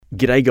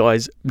G'day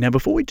guys. Now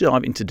before we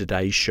dive into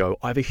today's show,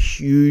 I have a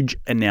huge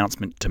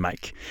announcement to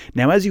make.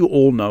 Now as you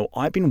all know,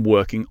 I've been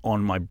working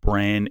on my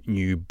brand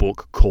new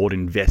book called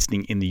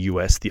Investing in the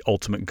US, The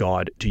Ultimate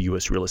Guide to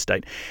US Real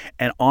Estate.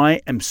 And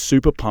I am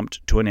super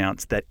pumped to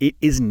announce that it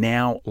is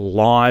now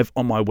live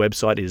on my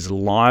website. It is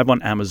live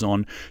on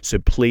Amazon. So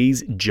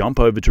please jump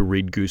over to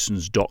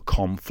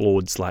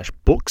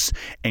reedgoosens.com/books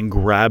and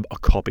grab a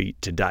copy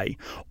today.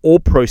 All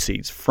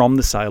proceeds from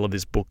the sale of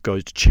this book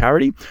goes to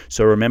charity.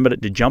 So remember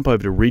to jump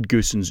over to reedgoosens.com/books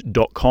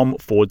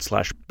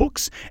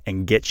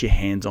and get your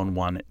hands on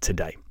one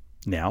today.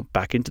 Now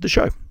back into the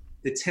show.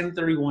 The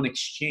 1031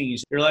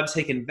 exchange, you're allowed to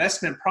take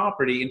investment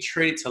property and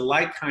trade it to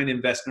like-kind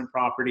investment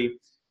property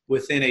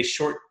within a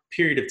short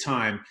period of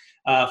time.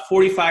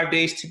 45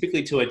 days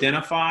typically to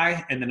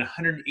identify, and then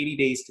 180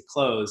 days to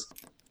close.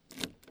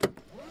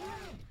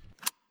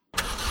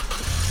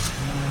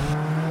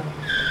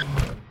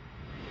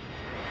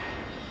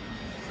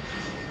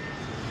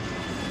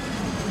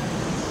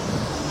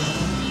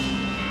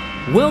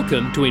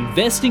 Welcome to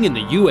Investing in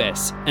the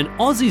US, an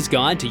Aussie's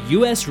Guide to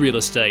US Real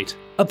Estate,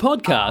 a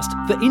podcast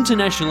for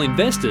international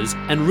investors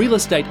and real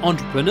estate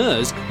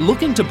entrepreneurs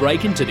looking to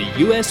break into the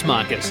US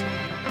market.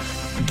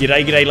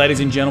 G'day ladies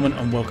and gentlemen,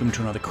 and welcome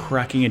to another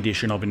cracking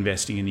edition of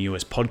Investing in the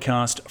US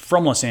podcast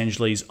from Los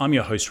Angeles. I'm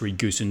your host, Reed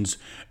Goosens.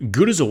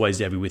 Good as always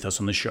to have you with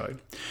us on the show.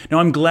 Now,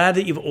 I'm glad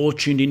that you've all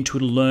tuned in to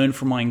learn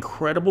from my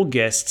incredible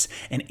guests,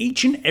 and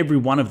each and every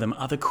one of them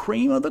are the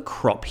cream of the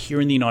crop here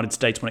in the United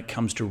States when it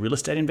comes to real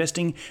estate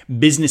investing,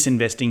 business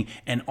investing,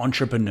 and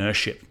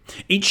entrepreneurship.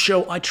 Each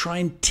show, I try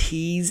and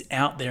tease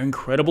out their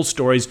incredible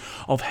stories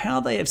of how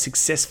they have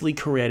successfully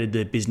created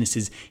their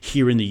businesses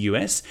here in the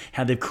US,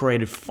 how they've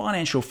created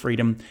financial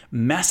freedom,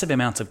 massive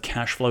amounts of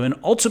cash flow, and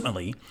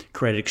ultimately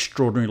created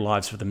extraordinary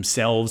lives for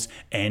themselves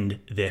and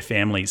their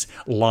families.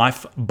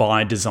 Life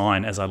by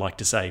design, as I like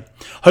to say.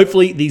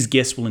 Hopefully, these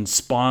guests will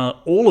inspire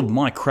all of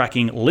my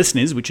cracking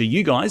listeners, which are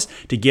you guys,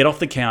 to get off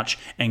the couch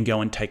and go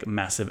and take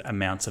massive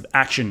amounts of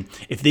action.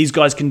 If these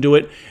guys can do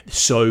it,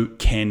 so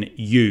can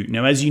you.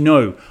 Now, as you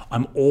know,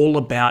 I'm all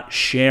about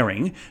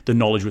sharing the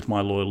knowledge with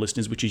my loyal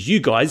listeners, which is you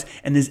guys,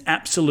 and there's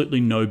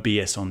absolutely no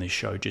BS on this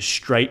show, just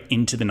straight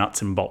into the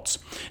nuts and bolts.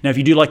 Now, if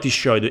you do like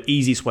this show, the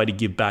easiest way to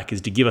give back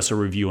is to give us a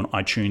review on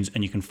iTunes,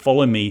 and you can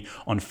follow me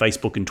on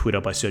Facebook and Twitter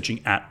by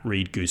searching at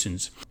Reed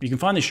Goosens. You can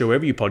find the show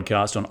wherever you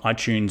podcast on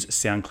iTunes,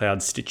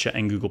 SoundCloud, Stitcher,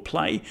 and Google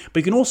Play,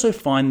 but you can also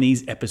find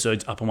these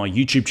episodes up on my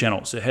YouTube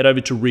channel. So head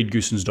over to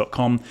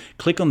reedgoosens.com,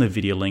 click on the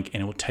video link,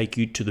 and it will take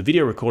you to the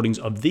video recordings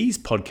of these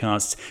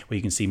podcasts where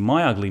you can see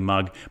my ugly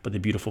mug, but the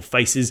beautiful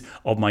faces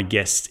of my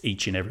guests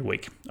each and every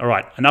week. All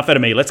right, enough out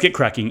of me. Let's get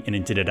cracking and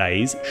into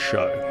today's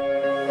show.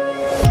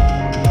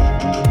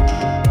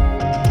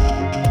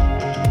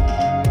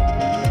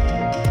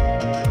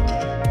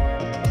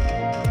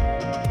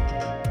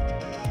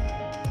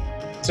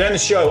 Today on the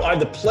show, I have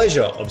the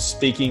pleasure of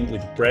speaking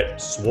with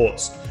Brett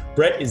Swartz.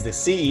 Brett is the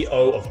CEO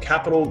of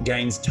Capital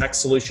Gains Tax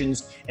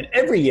Solutions, and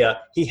every year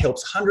he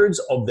helps hundreds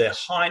of their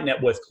high net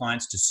worth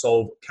clients to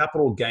solve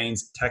capital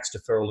gains tax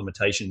deferral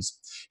limitations.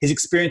 His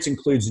experience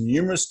includes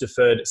numerous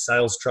deferred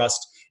sales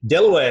trust,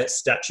 Delaware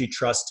statute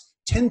trust,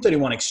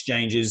 1031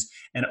 exchanges,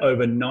 and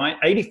over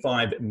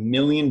 $85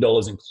 million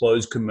in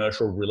closed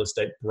commercial real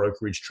estate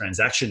brokerage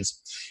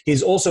transactions.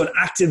 He's also an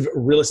active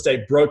real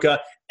estate broker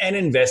and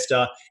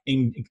investor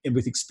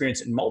with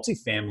experience in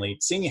multifamily,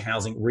 senior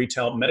housing,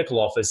 retail, medical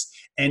office,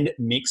 and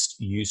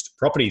mixed-use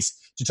properties.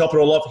 To top it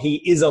all off,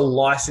 he is a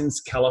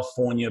licensed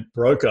California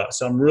broker.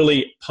 So I'm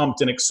really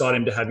pumped and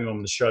excited to have him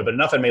on the show. But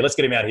enough of me, let's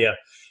get him out here.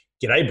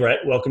 G'day, Brett.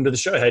 Welcome to the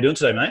show. How you doing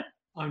today, mate?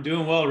 I'm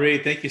doing well,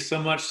 Reed. Thank you so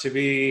much to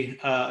be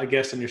a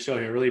guest on your show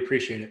here. I really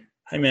appreciate it.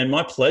 Hey man,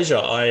 my pleasure.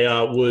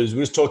 We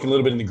was talking a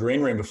little bit in the green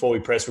room before we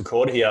press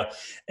record here,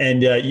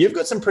 and you've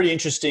got some pretty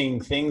interesting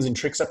things and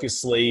tricks up your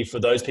sleeve for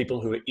those people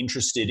who are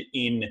interested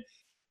in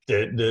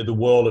the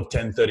world of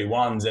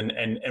 1031s,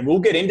 and we'll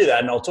get into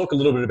that, and I'll talk a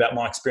little bit about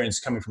my experience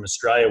coming from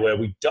Australia, where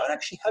we don't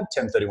actually have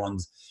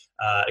 1031s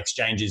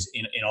exchanges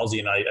in Aussie,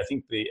 and I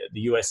think the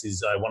US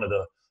is one of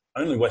the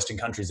only Western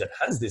countries that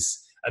has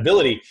this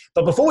ability.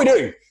 But before we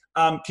do,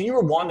 can you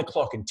rewind the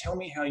clock and tell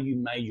me how you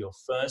made your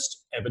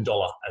first ever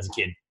dollar as a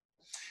kid?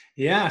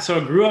 Yeah, so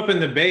I grew up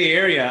in the Bay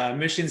Area,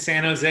 Mission,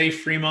 San Jose,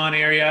 Fremont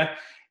area,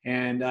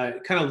 and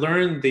kind of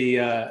learned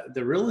the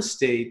real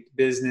estate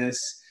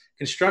business,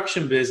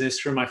 construction business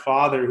from my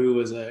father, who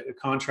was a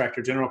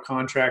contractor, general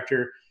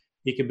contractor.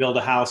 He could build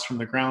a house from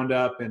the ground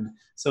up, and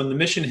so in the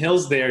Mission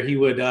Hills there, he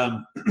would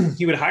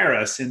hire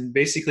us, and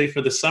basically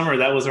for the summer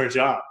that was our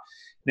job.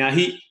 Now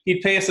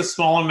he'd pay us a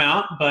small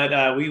amount,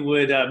 but we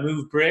would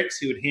move bricks.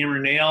 He would hammer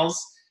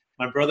nails.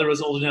 My brother was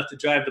old enough to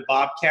drive the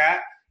Bobcat,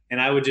 and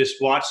I would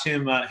just watch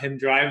him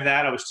drive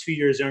that. I was 2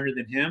 years younger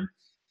than him,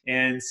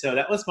 and so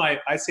that was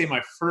I'd say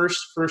my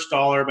first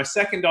dollar. My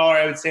second dollar,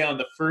 I would say, on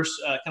the first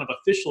kind of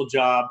official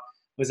job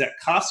was at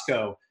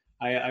Costco.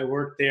 I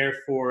worked there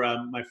for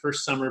my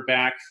first summer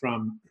back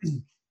from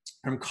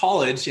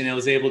college, and I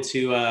was able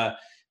to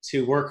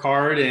work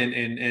hard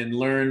and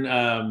learn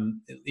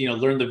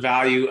learn the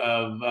value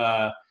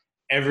of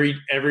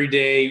every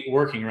day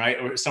working, right,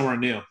 or somewhere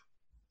new.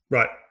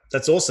 Right.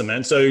 That's awesome,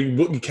 man. So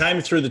you came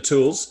through the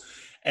tools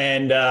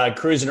and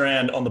cruising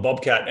around on the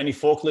Bobcat. Any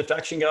forklift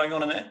action going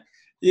on in there?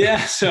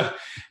 Yeah, so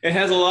it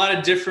has a lot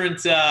of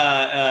different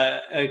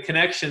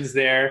connections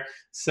there.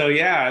 So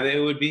yeah, it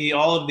would be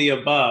all of the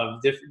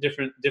above,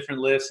 different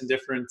lifts and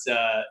different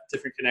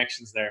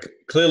connections there.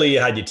 Clearly, you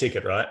had your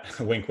ticket, right?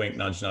 Wink, wink,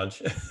 nudge,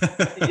 nudge.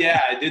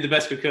 Yeah, I did the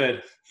best we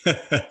could.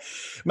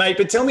 Mate,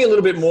 but tell me a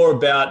little bit more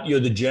about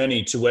the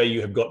journey to where you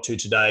have got to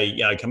today,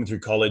 coming through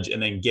college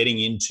and then getting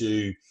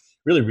into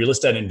really real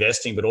estate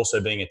investing, but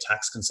also being a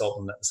tax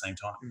consultant at the same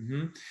time.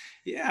 Mm-hmm.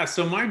 Yeah,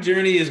 so my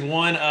journey is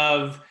one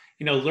of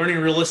learning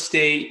real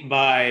estate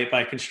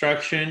by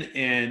construction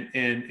and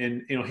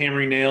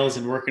hammering nails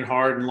and working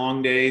hard and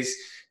long days,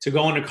 to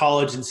going to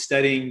college and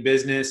studying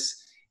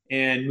business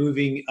and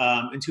moving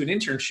into an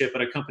internship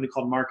at a company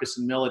called Marcus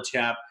and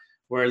Millichap,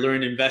 where I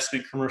learned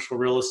investment commercial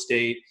real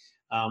estate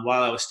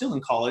while I was still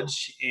in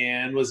college,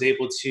 and was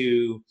able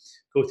to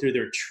go through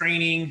their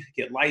training,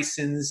 get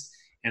licensed.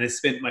 And I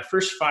spent my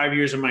first 5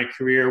 years of my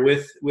career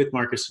with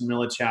Marcus and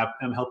Millichap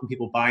helping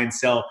people buy and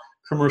sell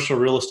commercial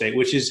real estate,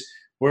 which is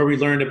where we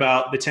learned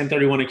about the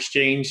 1031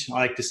 exchange, I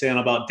like to say, on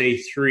about day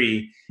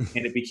 3.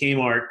 And it became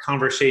our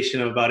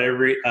conversation about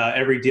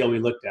every deal we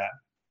looked at.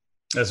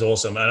 That's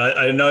awesome. And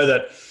I know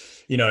that,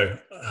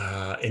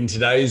 in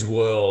today's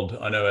world,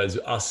 I know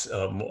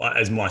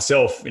as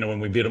myself,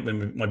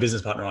 when my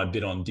business partner and I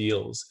bid on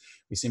deals,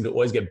 we seem to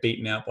always get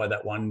beaten out by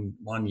that one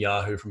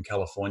Yahoo from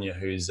California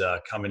who's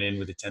coming in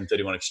with the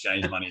 1031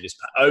 exchange money, just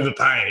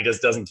overpaying. He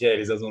just doesn't care.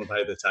 He doesn't want to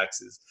pay the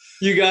taxes.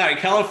 You got it.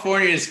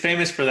 California is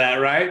famous for that,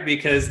 right?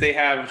 Because they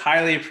have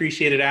highly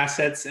appreciated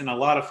assets and a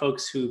lot of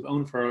folks who've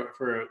owned for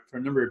a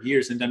number of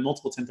years and done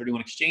multiple 1031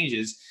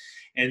 exchanges.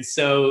 And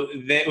so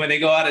when they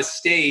go out of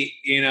state,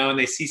 and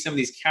they see some of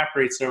these cap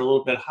rates that are a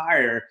little bit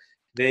higher,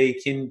 they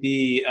can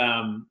be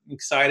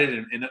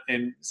excited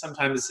and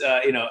sometimes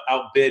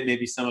outbid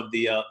maybe some of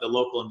the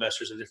local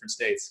investors of different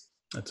states.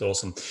 That's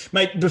awesome.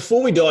 Mate,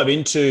 before we dive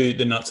into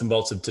the nuts and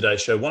bolts of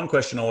today's show, one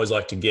question I always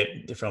like to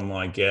get from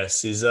my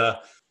guests is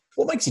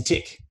what makes you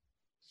tick?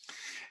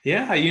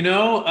 Yeah,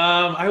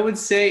 I would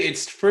say it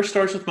first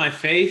starts with my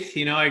faith.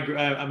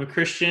 I'm a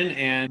Christian,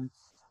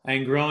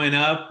 and growing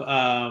up,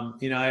 I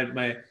had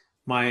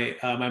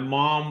my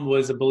mom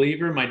was a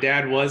believer. My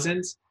dad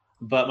wasn't.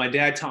 But my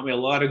dad taught me a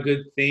lot of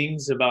good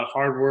things about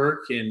hard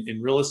work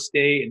and real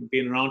estate and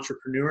being an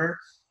entrepreneur.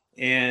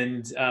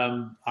 And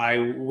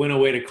I went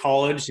away to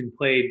college and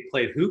played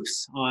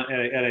hoops at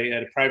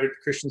a private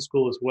Christian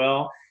school as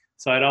well.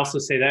 So I'd also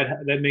say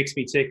that makes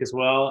me tick as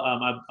well.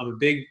 I'm a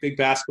big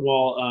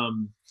basketball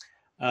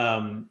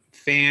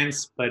fan,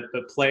 but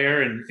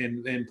player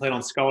and played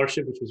on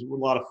scholarship, which was a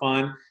lot of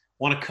fun.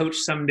 Want to coach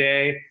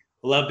someday.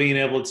 Love being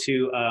able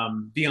to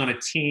be on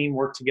a team,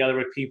 work together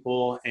with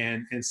people,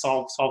 and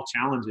solve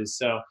challenges.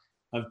 So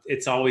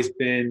it's always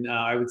been,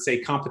 I would say,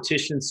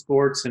 competition,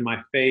 sports, and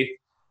my faith.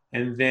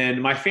 And then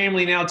my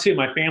family now too.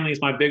 My family is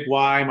my big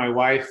why. My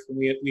wife,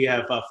 we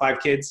have 5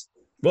 kids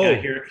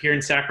here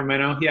in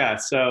Sacramento. Yeah,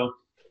 so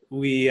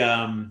we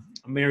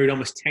married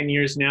almost 10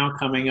 years now,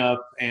 coming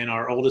up, and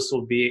our oldest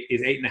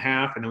is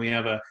 8.5, and then we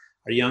have our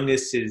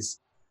youngest is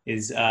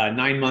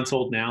 9 months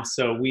old now.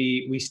 So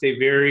we stay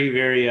very,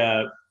 very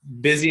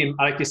busy, and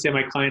I like to say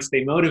my clients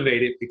stay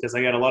motivated because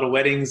I got a lot of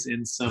weddings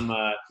and some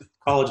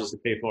colleges to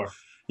pay for.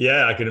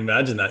 Yeah, I can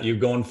imagine that. You've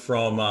gone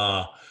from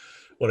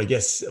what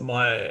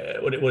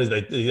is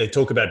they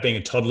talk about being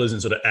a toddlers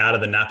and sort of out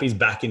of the nappies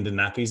back into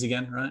nappies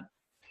again, right?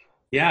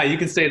 Yeah, you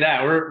can say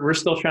that. We're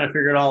still trying to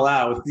figure it all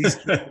out with these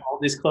all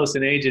these close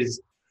in ages.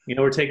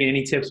 We're taking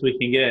any tips we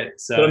can get.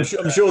 So but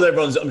I'm sure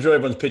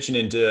everyone's pitching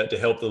in to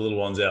help the little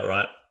ones out,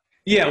 right?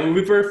 Yeah,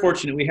 we're very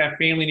fortunate. We have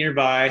family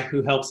nearby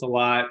who helps a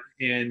lot,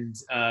 and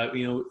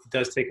it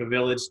does take a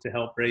village to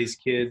help raise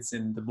kids.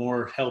 And the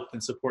more help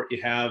and support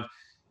you have,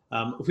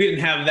 if we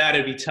didn't have that,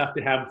 it'd be tough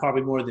to have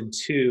probably more than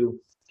 2,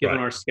 given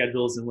our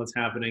schedules and what's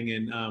happening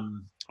in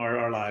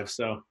our lives.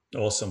 So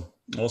awesome,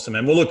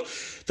 man. Well, look,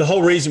 the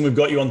whole reason we've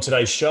got you on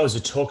today's show is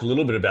to talk a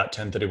little bit about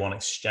 1031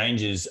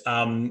 exchanges.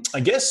 I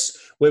guess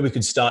where we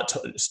could start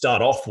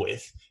off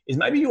with is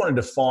maybe you want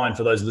to define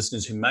for those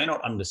listeners who may not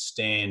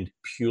understand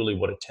purely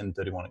what a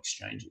 1031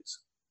 exchange is.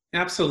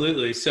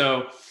 Absolutely.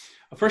 So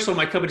first of all,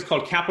 my company is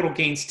called Capital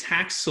Gains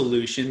Tax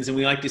Solutions, and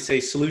we like to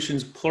say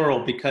solutions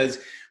plural because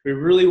we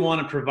really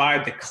want to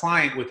provide the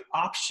client with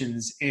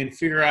options and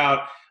figure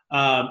out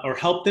or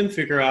help them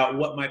figure out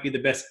what might be the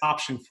best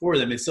option for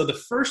them. And so the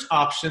first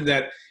option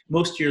that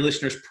most of your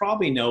listeners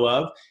probably know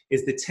of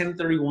is the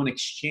 1031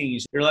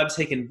 exchange. You're allowed to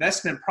take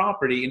investment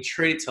property and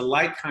trade it to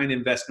like-kind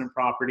investment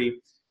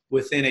property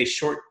within a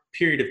short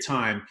period of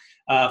time.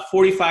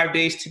 45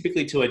 days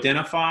typically to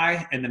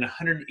identify, and then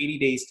 180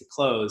 days to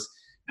close.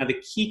 Now,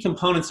 the key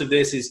components of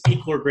this is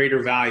equal or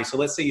greater value. So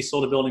let's say you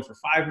sold a building for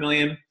 $5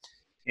 million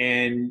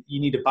and you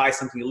need to buy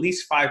something at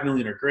least $5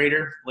 million or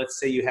greater. Let's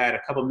say you had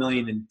a couple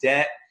million in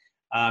debt.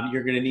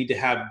 You're going to need to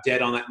have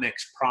debt on that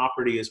next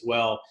property as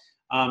well.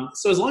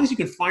 So as long as you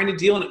can find a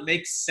deal and it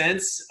makes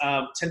sense,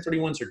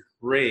 1031s are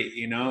great.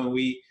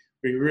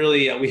 We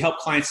really we help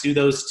clients do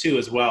those too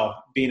as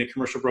well, being a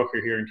commercial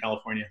broker here in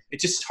California.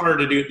 It's just harder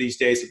to do it these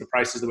days with the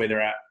prices the way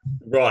they're at.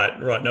 Right.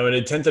 No, and a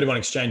 1031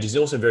 exchange is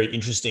also very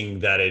interesting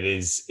that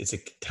it's a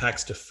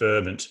tax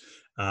deferment,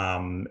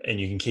 and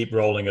you can keep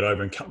rolling it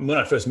over. And when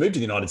I first moved to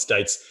the United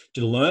States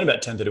to learn about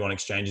 1031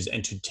 exchanges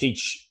and to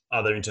teach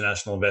other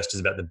international investors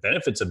about the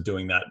benefits of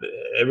doing that,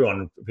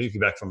 everyone,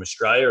 particularly back from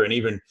Australia and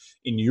even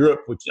in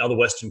Europe, which other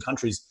Western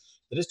countries,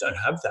 they just don't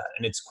have that.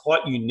 And it's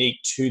quite unique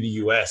to the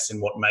US and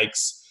what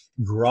makes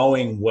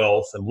growing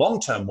wealth and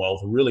long-term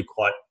wealth really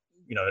quite,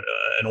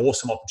 an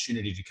awesome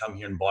opportunity to come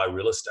here and buy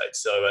real estate.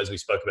 So as we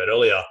spoke about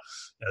earlier,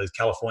 there's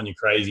California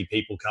crazy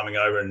people coming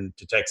over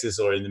to Texas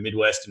or in the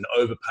Midwest and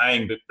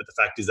overpaying, but the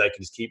fact is they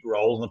can just keep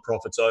rolling the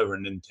profits over,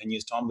 and in 10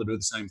 years' time they'll do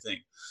the same thing.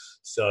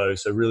 So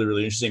really,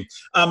 really interesting.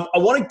 I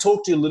want to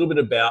talk to you a little bit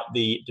about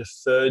the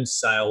deferred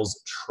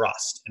sales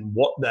trust and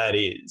what that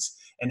is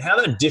and how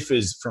that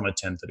differs from a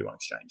 1031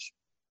 exchange.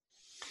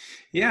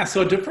 Yeah,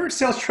 so a deferred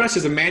sales trust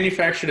is a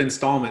manufactured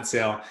installment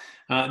sale.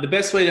 The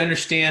best way to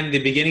understand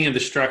the beginning of the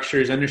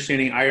structure is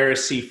understanding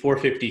IRC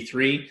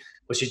 453,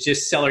 which is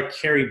just seller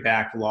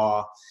carryback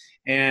law.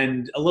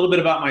 And a little bit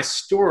about my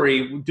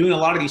story, doing a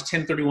lot of these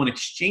 1031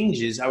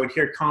 exchanges, I would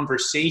hear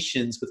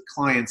conversations with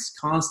clients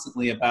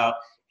constantly about,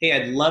 hey,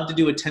 I'd love to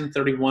do a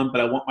 1031, but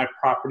I want my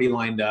property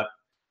lined up.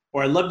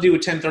 Or I'd love to do a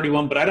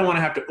 1031, but I don't want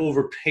to have to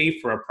overpay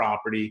for a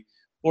property.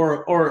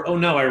 Or oh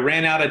no, I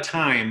ran out of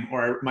time,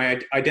 or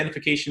my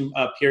identification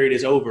period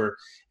is over,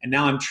 and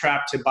now I'm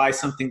trapped to buy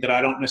something that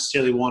I don't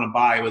necessarily want to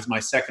buy. It was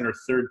my second or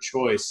third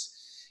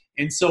choice.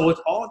 And so with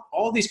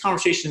all these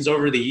conversations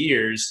over the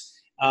years,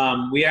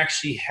 we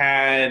actually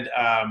had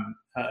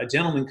a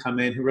gentleman come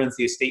in who runs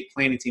the estate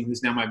planning team,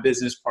 who's now my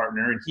business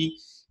partner, and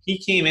he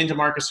came into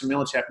Marcus &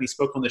 Millichap and he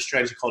spoke on this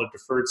strategy called a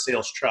deferred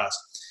sales trust.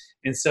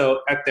 And so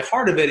at the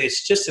heart of it,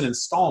 it's just an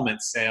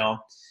installment sale.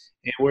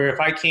 And where if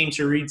I came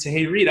to Reed and say,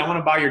 hey, Reed, I want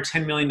to buy your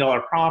 $10 million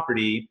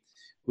property,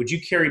 would you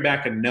carry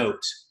back a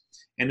note?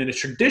 And in a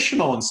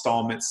traditional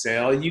installment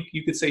sale,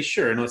 you could say,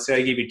 sure. And let's say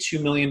I gave you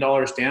 $2 million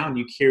down,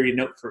 you carry a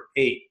note for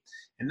 $8 million.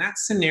 In that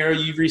scenario,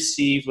 you've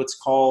received what's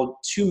called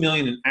 $2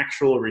 million in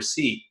actual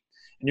receipt.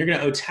 And you're going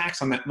to owe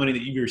tax on that money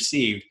that you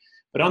received.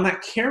 But on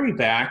that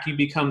carryback, you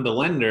become the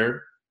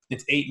lender.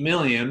 It's $8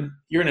 million.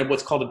 You're in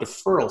what's called a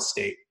deferral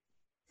state.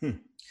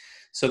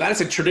 So that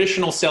is a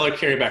traditional seller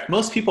carryback.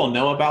 Most people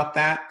know about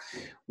that.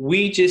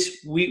 We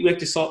like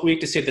to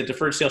say that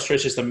deferred sales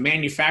trust is a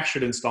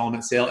manufactured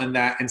installment sale, and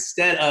that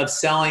instead of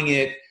selling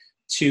it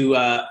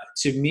to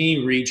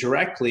me, Reed,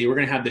 directly, we're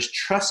going to have this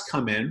trust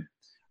come in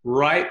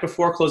right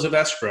before close of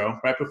escrow,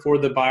 right before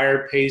the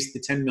buyer pays the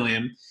 $10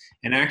 million.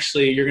 And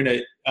actually, you're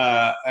going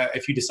to,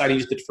 if you decide to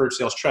use the deferred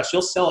sales trust,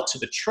 you'll sell it to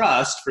the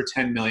trust for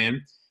 $10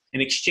 million in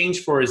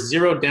exchange for a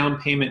 0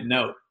 down payment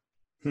note.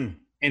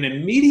 And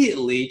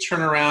immediately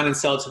turn around and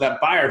sell it to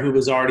that buyer who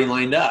was already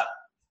lined up.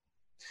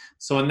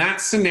 So in that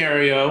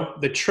scenario,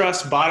 the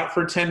trust bought it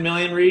for $10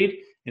 million, Reed,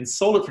 and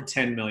sold it for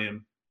 $10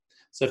 million.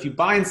 So if you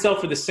buy and sell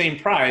for the same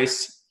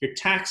price, your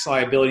tax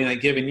liability in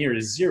that given year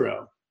is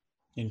 0.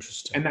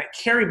 Interesting. And that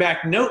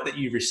carryback note that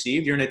you've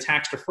received, you're in a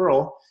tax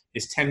deferral,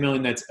 is $10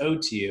 million that's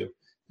owed to you.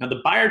 Now the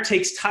buyer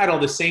takes title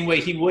the same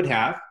way he would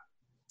have.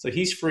 So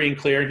he's free and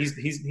clear. He's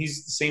the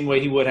same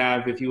way he would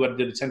have if you would have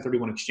did a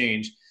 1031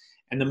 exchange.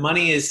 And the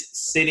money is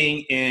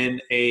sitting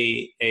in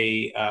a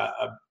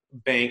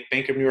bank,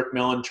 Bank of New York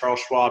Mellon, Charles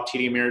Schwab,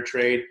 TD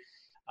Ameritrade,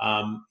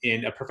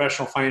 and a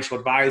professional financial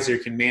advisor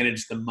can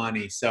manage the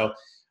money. So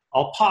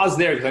I'll pause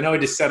there because I know I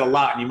just said a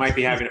lot and you might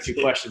be having a few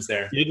questions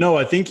there.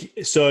 I think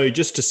so.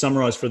 Just to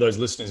summarize for those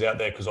listeners out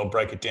there, because I'll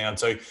break it down.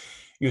 So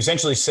you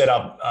essentially set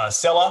up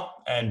seller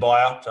and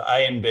buyer, so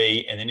A and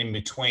B, and then in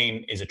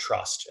between is a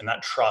trust. And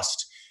that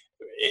trust,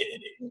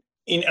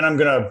 and I'm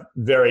going to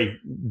very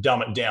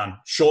dumb it down,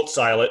 short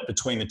sale it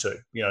between the two.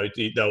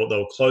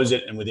 They'll close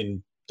it, and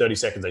within 30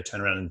 seconds they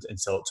turn around and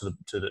sell it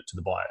to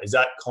the buyer. Is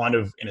that kind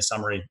of in a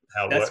summary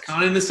how it works? That's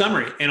kind of in the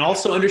summary. And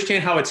also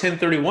understand how a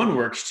 1031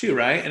 works too,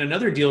 right? And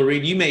another deal,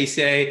 Reed, you may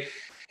say,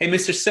 hey,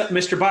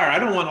 Mr. Buyer, I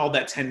don't want all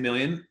that $10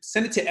 million.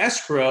 Send it to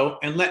escrow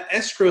and let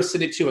escrow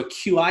send it to a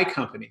QI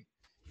company.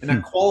 And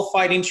that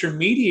qualified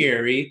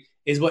intermediary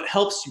is what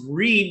helps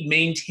Reed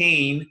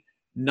maintain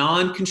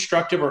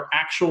non-constructive or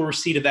actual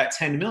receipt of that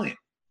 $10 million,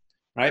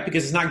 right?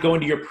 Because it's not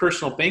going to your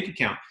personal bank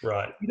account.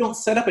 Right. If you don't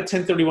set up a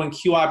 1031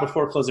 QI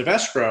before close of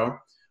escrow,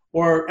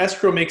 or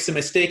escrow makes a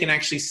mistake and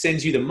actually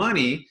sends you the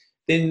money,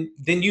 then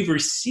you've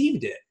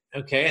received it,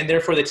 okay? And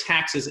therefore the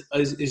tax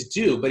is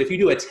due. But if you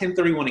do a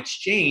 1031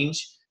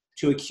 exchange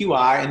to a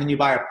QI and then you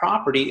buy a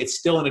property, it's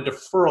still in a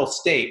deferral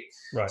state.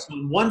 Right. So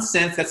in one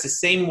sense, that's the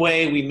same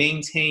way we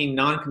maintain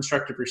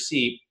non-constructive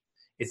receipt,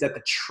 is that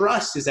the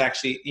trust is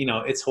actually,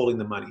 it's holding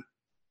the money.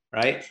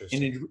 Right?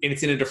 And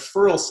it's in a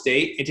deferral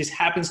state. It just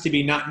happens to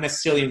be not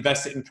necessarily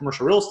invested in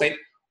commercial real estate,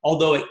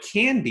 although it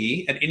can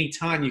be at any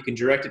time. You can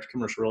direct it to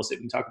commercial real estate.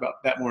 We can talk about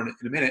that more in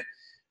a minute.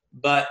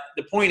 But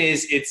the point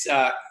is, it's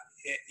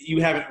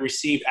you haven't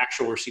received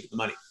actual receipt of the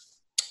money.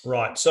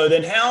 Right. So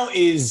then how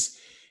is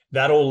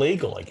that all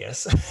legal, I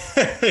guess?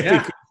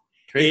 Yeah.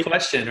 Great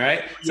question,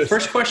 right? So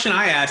first question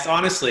I asked,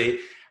 honestly,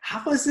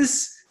 how does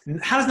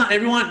not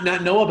everyone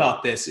not know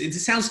about this? It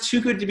just sounds too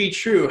good to be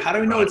true. How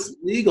do we know it's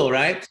legal,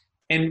 right?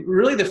 And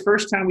really the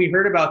first time we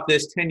heard about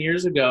this 10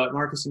 years ago at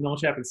Marcus and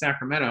Millichap in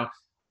Sacramento,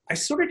 I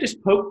sort of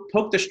just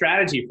poked the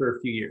strategy for a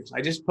few years.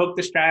 I just poked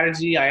the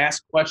strategy. I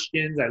asked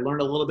questions. I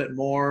learned a little bit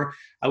more.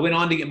 I went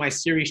on to get my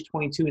Series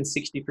 22 and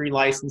 63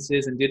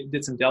 licenses and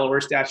did some Delaware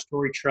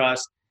statutory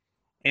trust.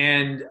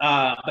 And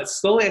but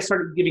slowly I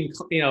started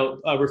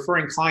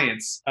referring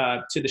clients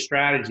to the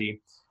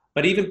strategy.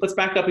 But let's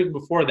back up even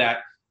before that.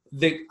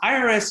 The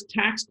IRS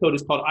tax code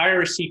is called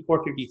IRC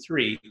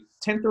 453.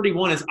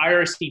 1031 is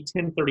IRC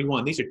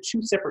 1031. These are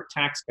two separate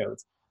tax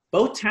codes.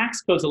 Both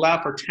tax codes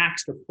allow for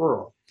tax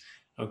deferral.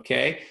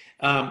 Okay.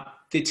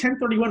 The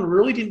 1031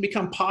 really didn't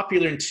become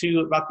popular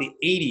until about the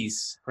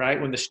 80s,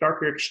 right? When the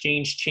Starker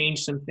Exchange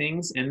changed some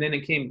things, and then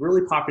it became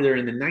really popular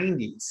in the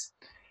 90s.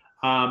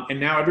 And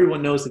now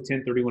everyone knows the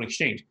 1031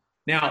 exchange.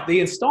 Now, the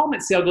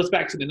installment sale goes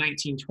back to the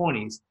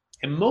 1920s,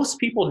 and most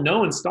people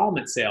know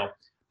installment sale.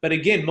 But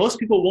again, most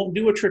people won't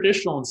do a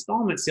traditional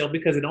installment sale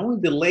because it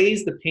only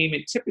delays the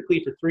payment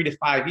typically for 3 to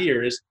 5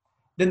 years.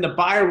 Then the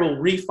buyer will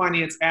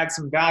refinance, add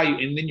some value,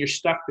 and then you're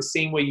stuck the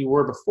same way you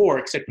were before,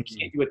 except you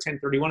can't do a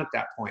 1031 at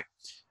that point.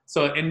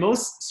 So in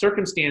most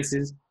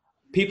circumstances,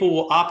 people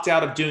will opt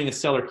out of doing a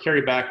seller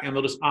carryback and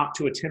they'll just opt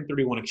to a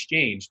 1031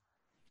 exchange.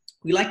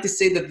 We like to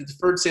say that the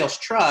deferred sales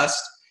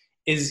trust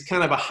is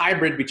kind of a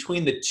hybrid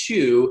between the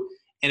two,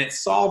 and it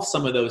solves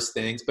some of those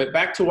things. But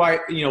back to why,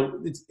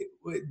 it's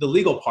the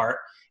legal part,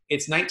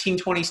 it's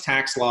 1920s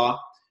tax law.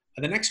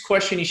 And the next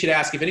question you should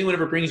ask if anyone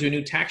ever brings you a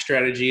new tax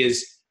strategy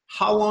is,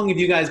 how long have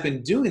you guys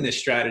been doing this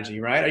strategy,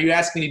 right? Are you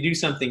asking me to do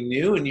something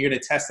new and you're going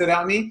to test it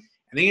out me?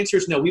 And the answer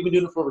is no. We've been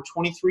doing it for over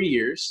 23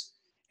 years.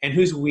 And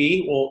who's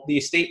we? Well, the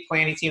estate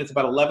planning team, it's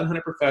about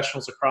 1,100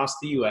 professionals across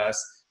the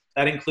U.S.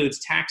 That includes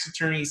tax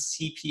attorneys,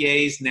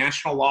 CPAs,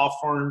 national law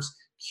firms,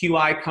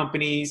 QI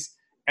companies,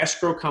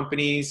 escrow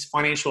companies,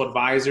 financial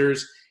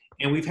advisors.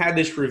 And we've had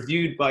this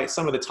reviewed by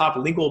some of the top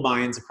legal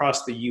minds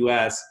across the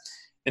U.S.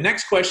 The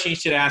next question you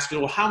should ask is,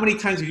 well, how many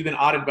times have you been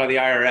audited by the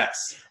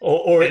IRS?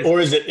 Or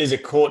is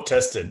it court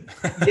tested?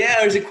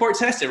 Yeah, is it court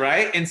tested,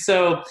 right? And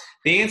so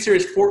the answer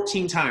is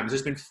 14 times.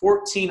 There's been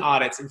 14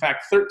 audits. In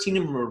fact, 13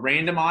 of them were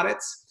random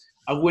audits,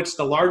 of which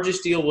the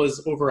largest deal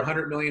was over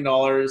 $100 million,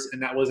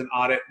 and that was an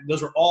audit.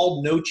 Those were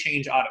all no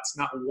change audits,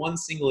 not one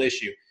single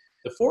issue.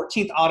 The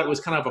 14th audit was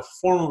kind of a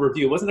formal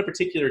review. It wasn't a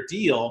particular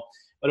deal,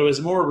 but it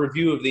was more a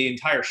review of the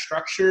entire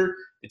structure,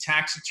 the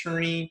tax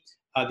attorney,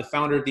 the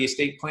founder of the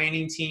estate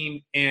planning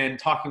team, and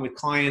talking with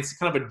clients,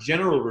 kind of a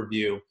general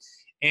review.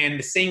 And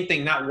the same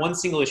thing, not one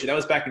single issue. That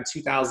was back in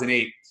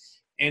 2008.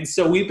 And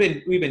so we've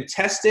been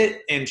tested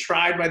and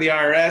tried by the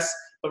IRS,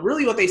 but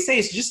really what they say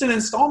is just an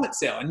installment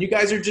sale. And you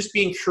guys are just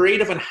being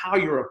creative on how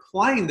you're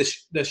applying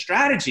the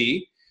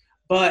strategy,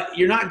 but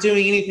you're not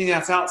doing anything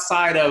that's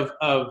outside of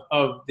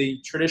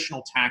the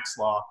traditional tax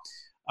law.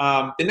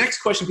 The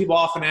next question people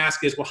often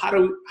ask is, well, how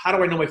do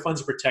I know my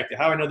funds are protected?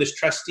 How do I know this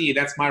trustee?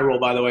 That's my role,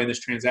 by the way, in this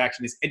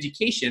transaction is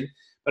education,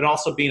 but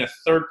also being a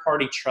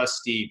third-party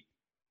trustee.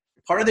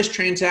 Part of this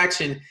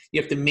transaction,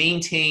 you have to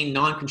maintain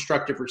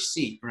non-constructive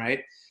receipt,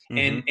 right?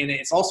 Mm-hmm. And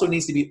it also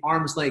needs to be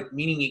arm's length,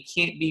 meaning it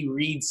can't be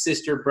Reed's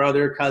sister,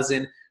 brother,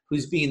 cousin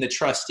who's being the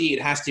trustee.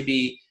 It has to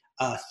be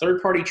a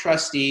third-party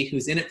trustee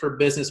who's in it for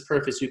business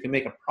purpose, who can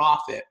make a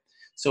profit.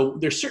 So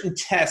there's certain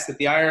tests that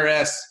the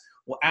IRS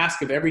will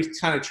ask of every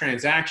kind of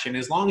transaction.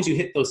 As long as you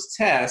hit those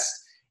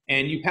tests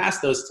and you pass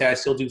those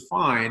tests, you'll do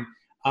fine.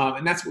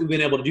 And that's what we've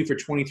been able to do for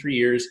 23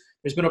 years.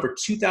 There's been over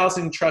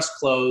 2,000 trusts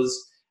closed.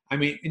 I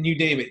mean, and you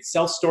name it,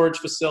 self-storage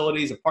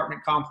facilities,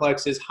 apartment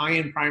complexes,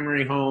 high-end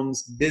primary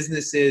homes,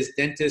 businesses,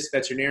 dentists,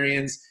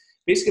 veterinarians,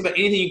 basically about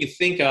anything you can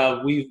think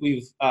of.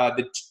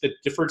 The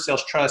Deferred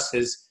Sales Trust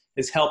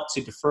has helped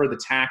to defer the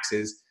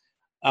taxes.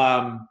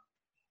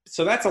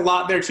 So that's a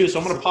lot there too. So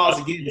I'm going to pause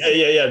again.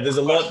 Yeah. There's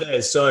a lot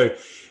there. So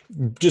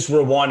just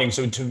rewinding.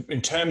 So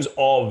in terms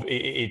of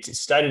it's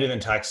stated in the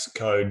tax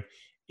code,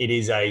 it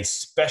is a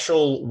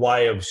special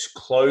way of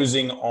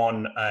closing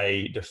on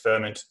a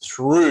deferment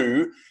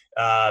through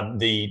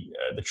the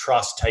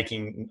trust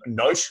taking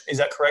note. Is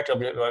that correct?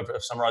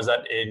 I've summarized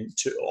that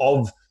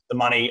of the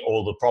money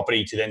or the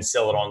property to then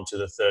sell it on to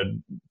the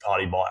third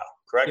party buyer,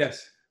 correct?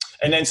 Yes.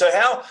 And then so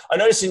how, I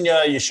noticed in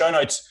your show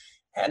notes,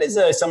 how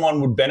does someone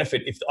would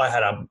benefit if I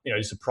had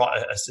just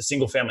a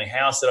single family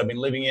house that I've been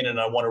living in and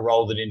I want to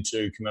roll it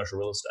into commercial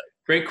real estate?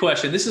 Great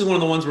question. This is one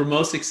of the ones we're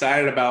most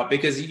excited about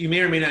because you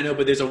may or may not know,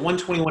 but there's a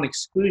 121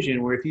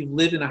 exclusion where if you've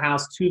lived in a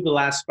house 2 of the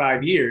last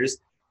 5 years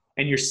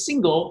and you're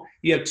single,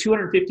 you have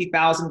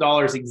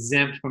 $250,000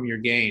 exempt from your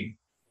gain.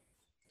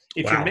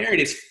 If You're married,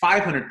 it's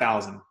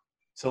 $500,000.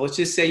 So let's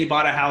just say you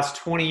bought a house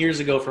 20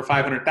 years ago for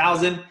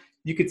 $500,000.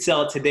 You could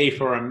sell it today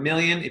for $1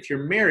 million. If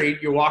you're married,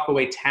 you walk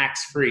away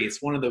tax-free.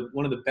 It's one of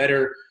the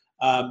better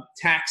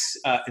tax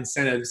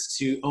incentives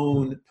to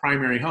own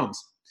primary homes.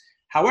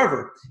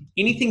 However,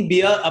 anything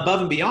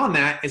above and beyond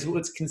that is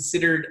what's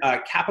considered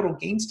capital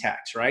gains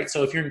tax, right?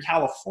 So if you're in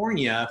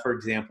California, for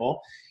example,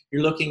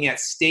 you're looking at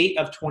state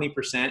of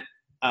 20%,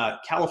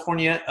 federal of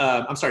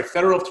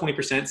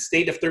 20%,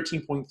 state of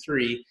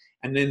 13.3,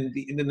 and then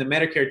the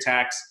Medicare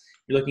tax,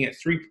 you're looking at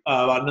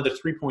about another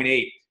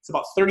 3.8. It's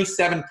about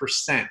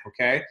 37%,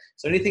 okay?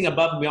 So anything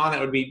above and beyond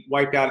that would be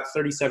wiped out at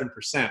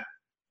 37%.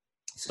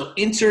 So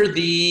enter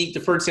the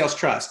deferred sales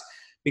trust.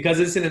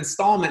 Because it's an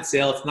installment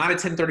sale, it's not a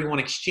 1031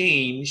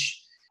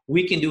 exchange,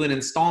 we can do an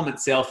installment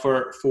sale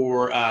for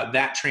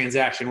that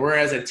transaction.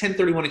 Whereas a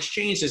 1031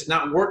 exchange does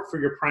not work for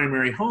your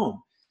primary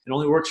home. It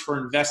only works for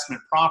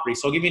investment property.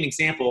 So I'll give you an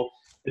example.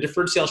 The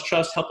deferred sales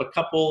trust helped a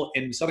couple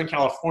in Southern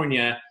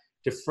California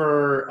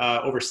defer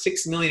over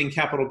 $6 million in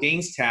capital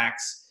gains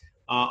tax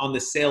on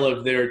the sale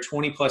of their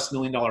 $20+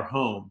 million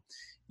home.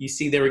 You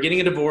see, they were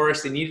getting a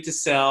divorce, they needed to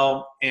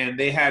sell, and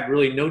they had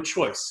really no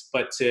choice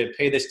but to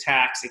pay this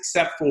tax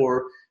except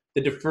for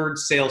the deferred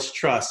sales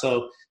trust.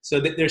 So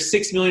there's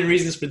 6 million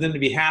reasons for them to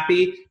be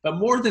happy, but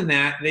more than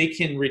that, they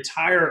can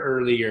retire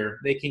earlier,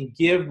 they can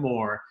give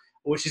more,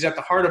 which is at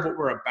the heart of what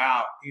we're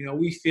about. You know,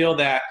 we feel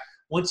that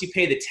once you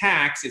pay the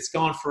tax, it's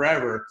gone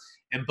forever,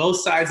 and both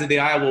sides of the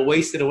aisle will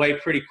waste it away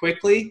pretty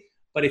quickly.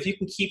 But if you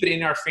can keep it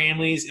in our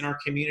families, in our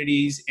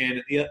communities,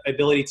 and the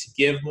ability to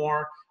give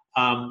more,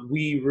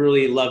 we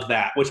really love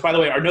that. Which, by the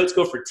way, our notes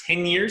go for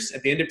 10 years.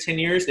 At the end of 10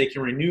 years, they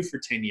can renew for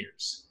 10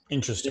 years.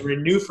 Interesting. They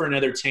renew for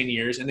another 10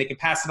 years, and they can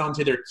pass it on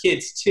to their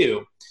kids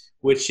too,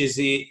 which is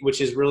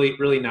really,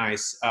 really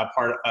nice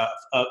part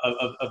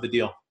of the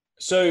deal.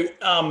 So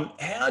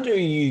how do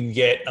you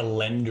get a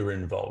lender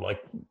involved?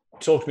 Like,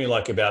 talk to me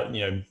about,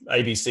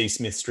 ABC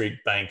Smith Street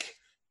Bank,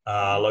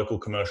 local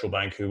commercial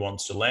bank who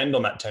wants to lend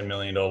on that $10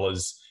 million. Where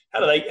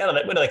do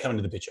they come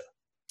into the picture?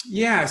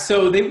 Yeah,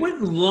 so they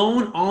wouldn't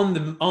loan on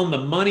the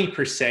money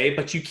per se,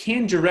 but you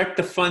can direct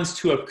the funds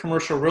to a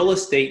commercial real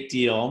estate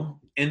deal,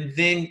 and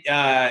then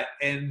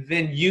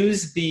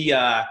use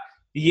the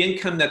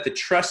income that the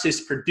trust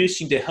is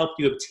producing to help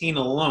you obtain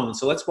a loan.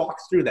 So let's walk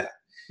through that.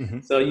 Mm-hmm.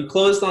 So you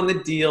closed on the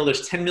deal.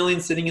 There's $10 million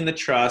sitting in the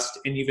trust,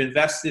 and you've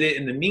invested it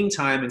in the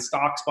meantime in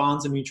stocks,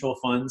 bonds, and mutual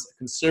funds, a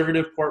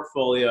conservative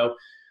portfolio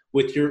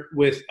with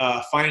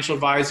a financial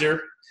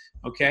advisor.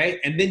 Okay,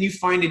 and then you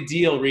find a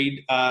deal,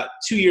 Reed,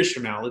 2 years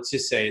from now, let's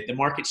just say the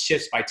market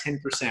shifts by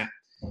 10%.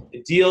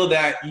 The deal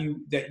that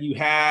you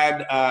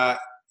had,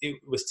 it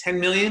was $10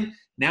 million,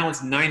 now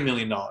it's $9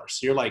 million.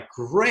 So you're like,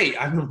 great,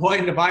 I've been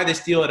wanting to buy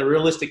this deal at a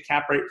realistic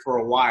cap rate for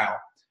a while.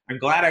 I'm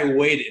glad I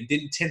waited and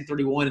didn't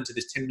 1031 into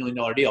this $10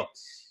 million deal.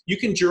 You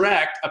can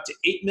direct up to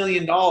 $8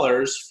 million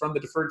from the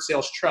deferred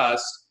sales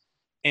trust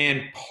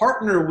and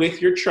partner with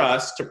your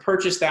trust to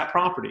purchase that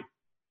property.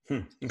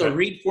 Okay. So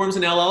Reed forms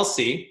an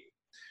LLC.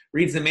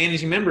 Reed's the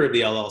managing member of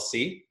the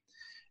LLC.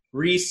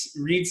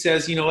 Reed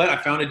says, you know what, I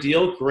found a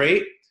deal,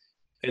 great.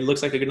 It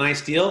looks like a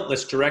nice deal.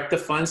 Let's direct the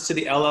funds to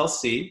the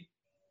LLC.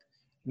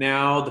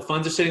 Now the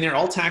funds are sitting there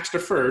all tax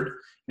deferred.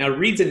 Now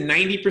Reed's a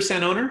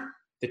 90% owner.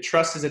 The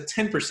trust is a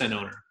 10%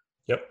 owner.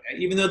 Yep.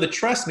 Even though the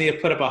trust may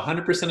have put up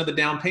 100% of the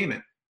down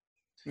payment.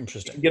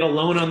 Interesting. You get a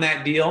loan on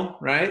that deal,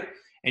 right?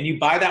 And you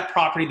buy that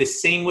property the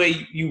same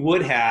way you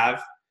would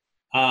have,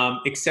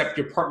 except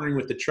you're partnering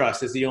with the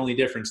trust is the only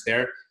difference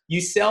there. You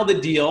sell the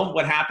deal,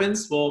 what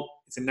happens? Well,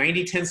 it's a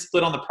 90-10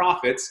 split on the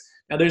profits.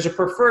 Now there's a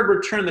preferred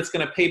return that's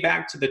going to pay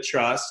back to the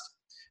trust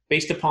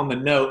based upon the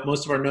note.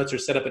 Most of our notes are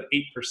set up at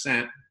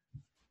 8%.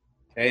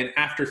 Okay, and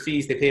after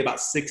fees, they pay about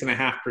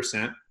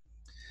 6.5%.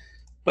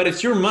 But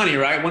it's your money,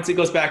 right? Once it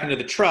goes back into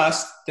the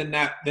trust, then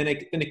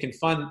it can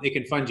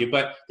fund you.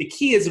 But the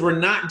key is we're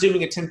not doing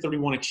a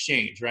 1031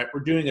 exchange, right?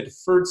 We're doing a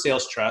deferred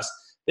sales trust.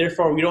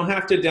 Therefore, we don't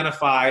have to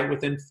identify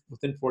within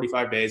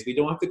 45 days. We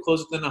don't have to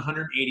close within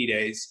 180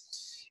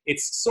 days.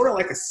 It's sort of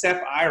like a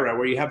SEP IRA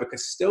where you have a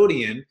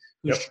custodian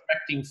who's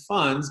directing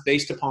funds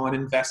based upon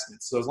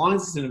investments. So as long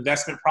as it's an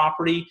investment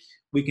property,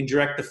 we can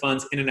direct the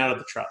funds in and out of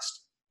the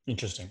trust.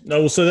 Interesting.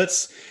 No, so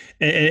that's,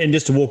 and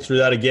just to walk through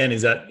that again,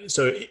 is that,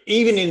 so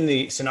even in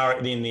the scenario,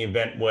 in the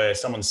event where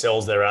someone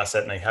sells their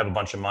asset and they have a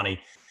bunch of money,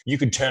 you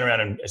could turn around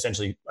and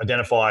essentially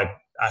identify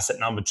asset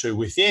number 2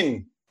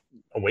 within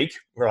a week,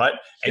 right?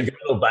 And go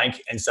to a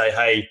bank and say,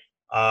 hey,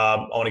 I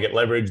want to get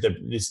leverage.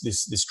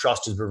 This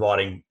trust is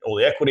providing all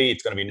the equity.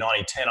 It's going to be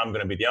 90-10. I'm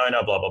going to be the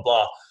owner, blah, blah,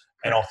 blah.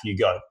 And off you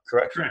go.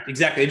 Correct? Correct.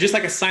 Exactly. Just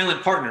like a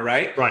silent partner,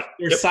 right? Right.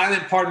 You're a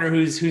silent partner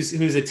who's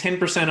a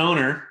 10%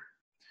 owner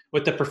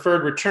with the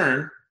preferred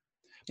return,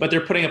 but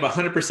they're putting up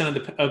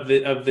 100% of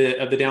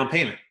the down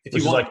payment. Which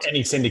is like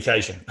any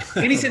syndication.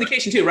 Any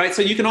syndication too, right?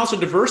 So you can also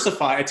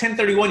diversify. A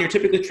 1031, you're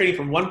typically trading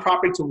from one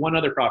property to one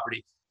other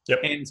property. Yep.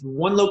 And it's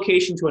one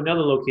location to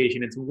another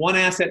location. It's one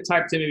asset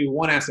type to maybe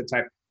one asset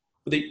type.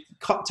 But they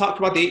talked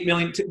about the 8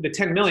 million to the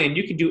 10 million.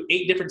 You can do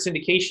 8 different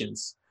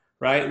syndications,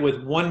 right?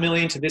 With 1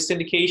 million to this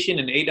syndication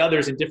and 8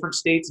 others in different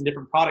states and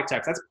different product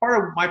types. That's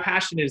part of my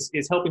passion is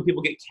helping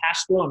people get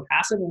cash flow and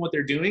passive in what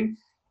they're doing.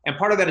 And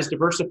part of that is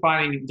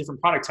diversifying different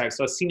product types.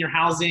 So senior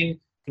housing,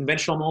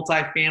 conventional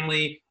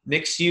multifamily,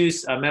 mixed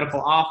use, medical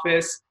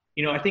office,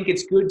 I think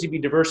it's good to be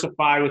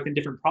diversified within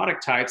different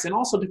product types and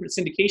also different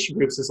syndication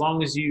groups, as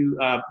long as you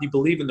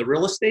believe in the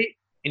real estate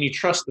and you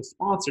trust the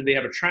sponsor, they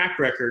have a track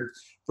record,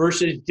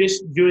 versus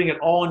just doing it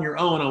all on your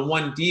own on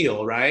one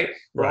deal, right?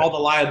 Where all the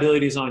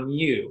liabilities on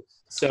you.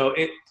 So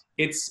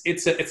it's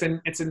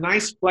a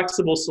nice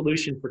flexible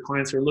solution for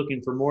clients who are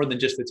looking for more than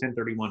just the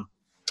 1031.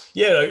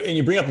 Yeah, and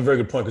you bring up a very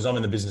good point, because I'm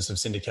in the business of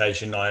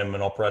syndication. I am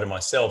an operator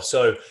myself.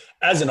 So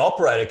as an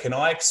operator, can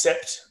I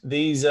accept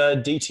these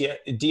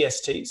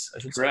DSTs? I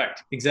should say?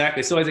 Correct.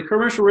 Exactly. So as a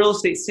commercial real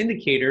estate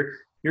syndicator,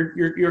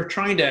 you're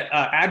trying to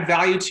add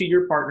value to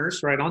your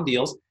partners, right, on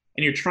deals,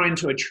 and you're trying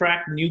to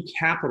attract new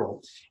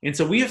capital. And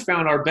so we have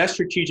found our best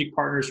strategic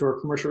partners who are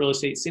commercial real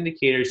estate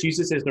syndicators use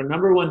this as their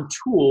number one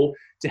tool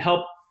to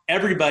help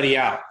everybody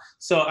out.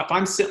 So if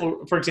I'm,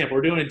 for example,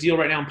 we're doing a deal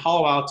right now in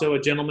Palo Alto, a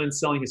gentleman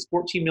selling his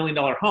 $14 million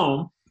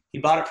home. He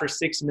bought it for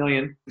 $6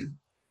 million.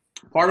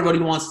 Part of what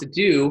he wants to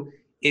do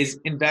is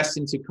invest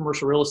into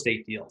commercial real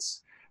estate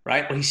deals,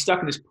 right? Well, he's stuck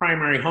in his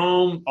primary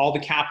home. All the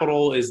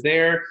capital is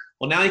there.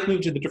 Well, now he can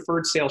move to the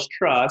deferred sales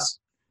trust,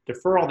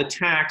 defer all the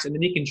tax, and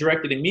then he can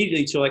direct it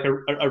immediately to like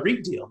a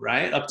REIT deal,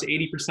 right? Up to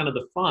 80% of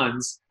the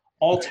funds,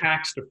 all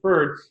tax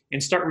deferred,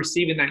 and start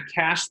receiving that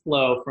cash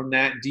flow from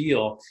that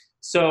deal.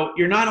 So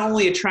you're not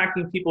only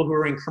attracting people who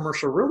are in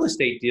commercial real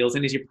estate deals,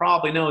 and as you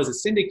probably know as a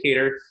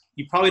syndicator,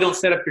 you probably don't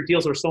set up your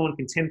deals where someone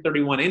can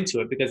 1031 into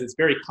it, because it's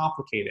very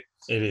complicated.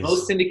 It is.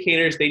 Most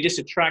syndicators, they just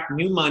attract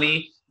new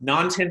money,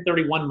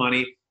 non-1031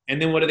 money,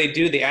 and then what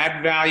do? They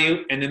add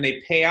value, and then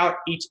they pay out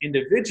each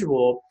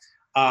individual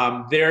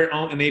their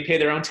own, and they pay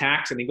their own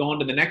tax, and they go on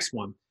to the next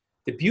one.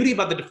 The beauty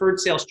about the deferred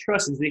sales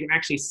trust is they can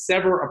actually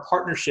sever a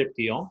partnership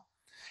deal,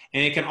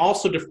 and it can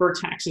also defer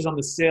taxes on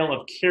the sale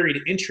of carried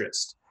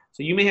interest.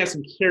 So you may have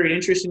some carried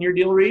interest in your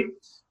deal REIT,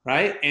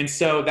 right? And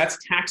so that's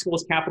taxable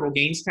as capital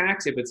gains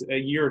tax if it's a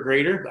year or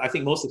greater. I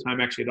think most of the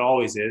time, actually, it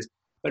always is.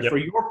 But for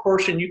your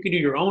portion, you can do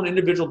your own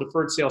individual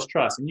deferred sales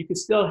trust, and you can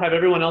still have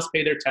everyone else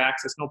pay their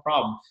tax. That's no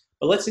problem.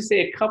 But let's just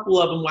say a couple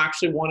of them will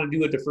actually want to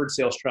do a deferred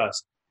sales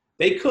trust.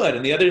 They could,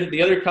 and the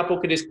other couple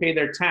could just pay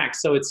their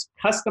tax. So it's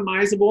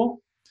customizable,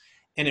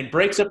 and it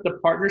breaks up the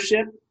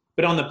partnership.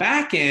 But on the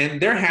back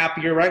end, they're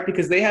happier, right?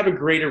 Because they have a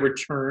greater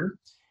return.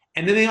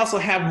 And then they also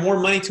have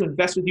more money to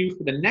invest with you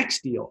for the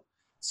next deal.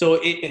 So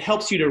it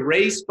helps you to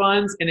raise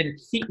funds and then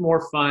keep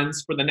more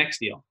funds for the next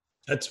deal.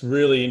 That's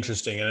really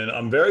interesting. And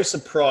I'm very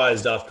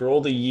surprised, after all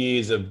the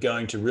years of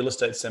going to real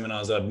estate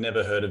seminars, I've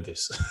never heard of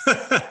this.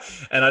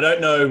 And I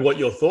don't know what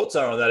your thoughts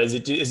are on that. Has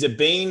it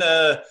been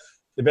the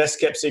best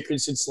kept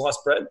secret since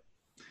sliced bread?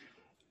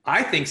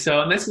 I think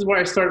so. And this is where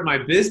I started my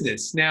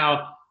business.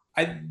 Now,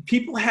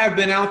 people have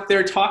been out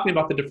there talking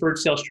about the deferred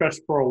sales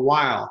trust for a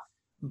while.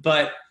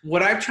 But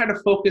what I've tried to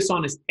focus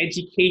on is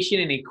education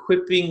and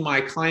equipping my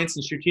clients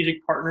and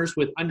strategic partners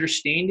with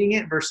understanding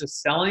it versus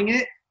selling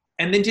it.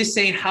 And then just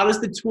saying, how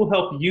does the tool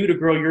help you to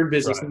grow your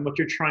business and what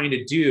you're trying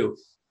to do?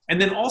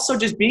 And then also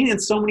just being in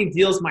so many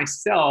deals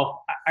myself,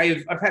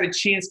 I've had a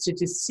chance to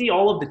just see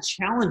all of the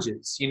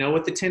challenges, with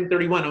the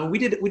 1031. I mean, we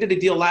did a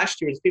deal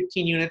last year. It was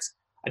 15 units.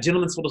 A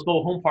gentleman sold us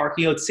mobile home park.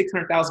 He owed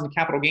 $600,000 in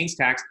capital gains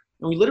tax.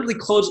 And we literally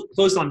closed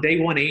on day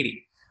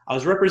 180. I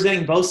was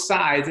representing both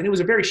sides, and it was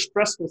a very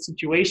stressful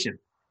situation.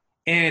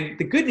 And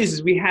the good news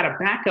is we had a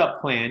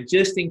backup plan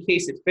just in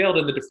case it failed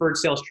in the deferred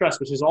sales trust,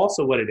 which is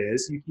also what it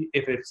is.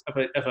 If a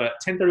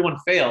 1031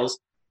 fails,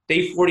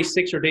 day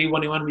 46 or day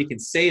 21, we can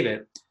save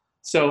it.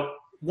 So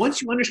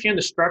once you understand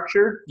the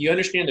structure, you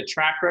understand the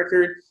track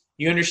record,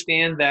 you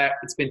understand that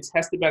it's been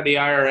tested by the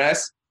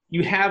IRS,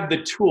 you have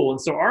the tool.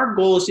 And so our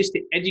goal is just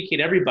to educate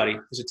everybody.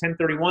 There's a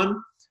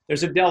 1031,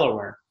 there's a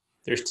Delaware,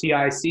 there's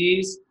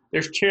TICs,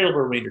 there's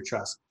charitable remainder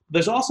trust.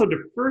 There's also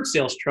deferred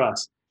sales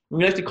trust.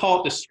 We like to call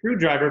it the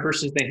screwdriver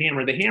versus the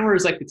hammer. The hammer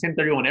is like the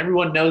 1031.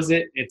 Everyone knows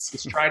it. It's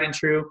tried and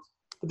true.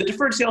 But the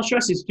deferred sales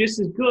trust is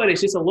just as good.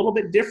 It's just a little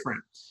bit different.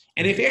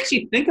 And if you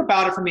actually think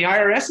about it from the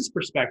IRS's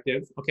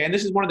perspective, okay, and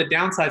this is one of the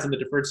downsides of the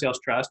deferred sales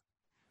trust,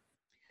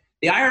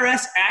 the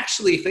IRS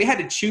actually, if they had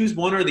to choose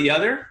one or the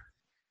other,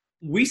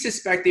 we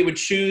suspect they would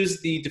choose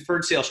the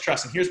deferred sales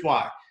trust. And here's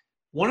why.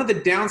 One of the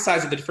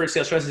downsides of the deferred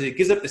sales trust is it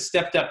gives up the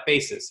stepped up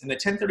basis. In the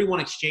 1031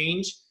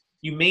 exchange,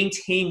 you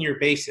maintain your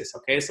basis,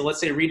 okay? So let's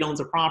say Reed owns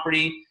a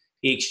property,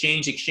 he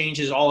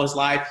exchanges all his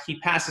life, he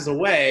passes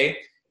away,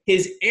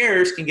 his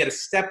heirs can get a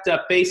stepped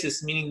up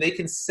basis, meaning they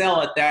can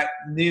sell at that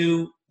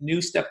new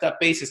stepped up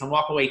basis and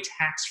walk away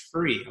tax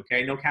free,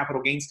 okay? No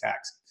capital gains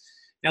tax.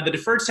 Now the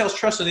deferred sales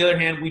trust, on the other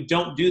hand, we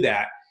don't do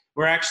that.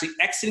 We're actually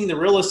exiting the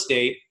real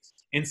estate,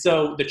 and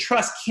so the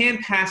trust can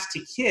pass to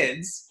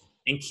kids,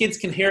 and kids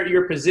can inherit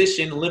your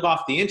position, live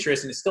off the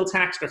interest, and it's still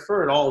tax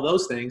deferred, all of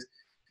those things.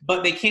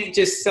 But they can't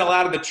just sell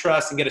out of the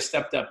trust and get a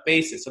stepped up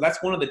basis. So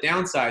that's one of the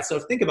downsides. So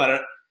think about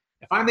it.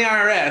 If I'm the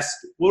IRS,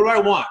 what do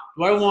I want?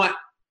 Do I want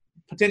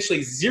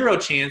potentially zero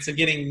chance of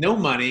getting no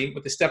money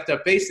with a stepped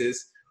up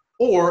basis,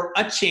 or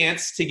a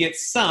chance to get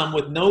some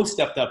with no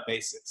stepped up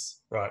basis?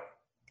 Right.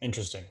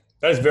 Interesting.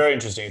 That is very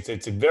interesting.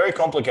 It's very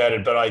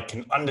complicated, but I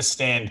can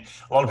understand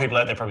a lot of people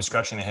out there probably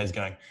scratching their heads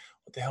going,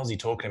 what the hell is he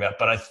talking about?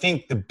 But I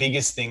think the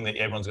biggest thing that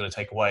everyone's going to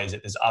take away is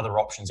that there's other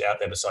options out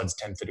there besides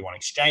 1031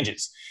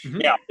 exchanges. Mm-hmm.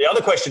 Now, the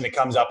other question that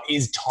comes up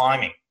is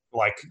timing.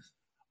 Like,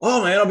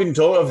 oh man,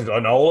 I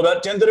know all about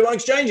 1031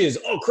 exchanges.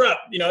 Oh crap,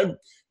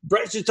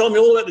 Brett just told me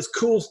all about this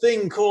cool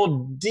thing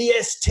called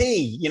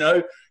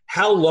DST.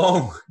 How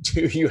long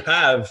do you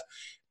have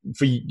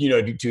for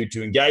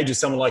to engage with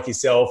someone like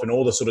yourself and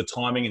all the sort of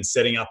timing and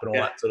setting up and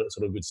all that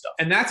sort of good stuff?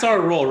 And that's our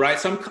role, right?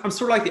 So I'm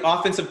sort of like the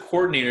offensive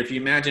coordinator. If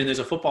you imagine there's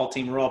a football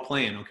team we're all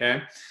playing,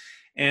 okay?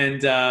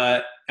 And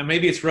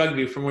maybe it's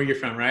rugby from where you're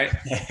from, right?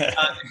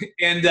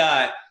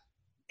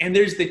 And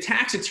there's the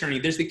tax attorney,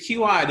 there's the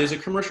QI, there's a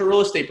commercial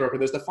real estate broker,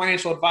 there's the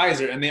financial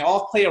advisor, and they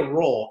all play a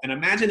role. And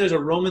imagine there's a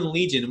Roman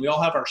legion, and we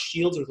all have our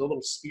shields with the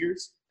little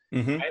spears,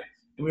 right?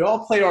 And we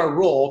all play our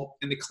role,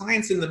 and the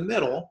client's in the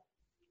middle,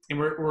 and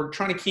we're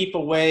trying to keep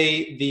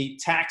away the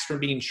tax from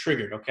being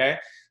triggered, okay?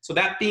 So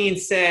that being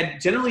said,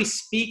 generally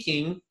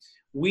speaking,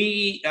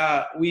 we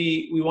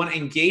want to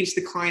engage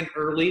the client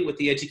early with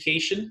the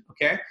education,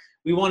 okay?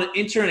 We want to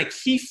enter in a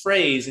key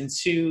phrase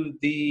into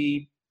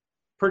the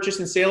purchase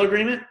and sale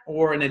agreement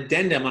or an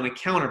addendum on a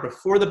counter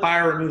before the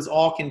buyer removes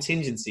all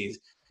contingencies.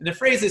 And the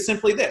phrase is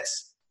simply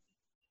this: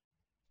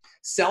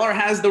 seller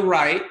has the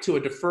right to a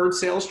deferred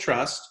sales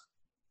trust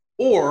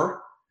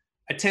or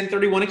a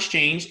 1031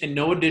 exchange and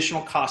no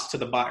additional cost to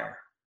the buyer.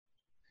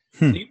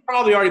 So you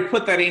probably already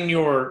put that in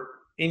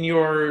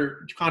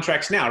your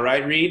contracts now,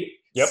 right, Reed?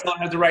 Yep. Seller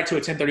has the right to a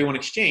 1031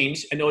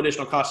 exchange and no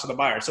additional cost to the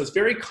buyer. So it's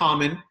very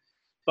common,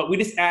 but we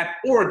just add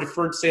or a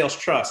deferred sales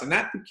trust, and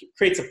that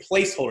creates a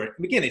placeholder.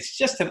 And again, it's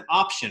just an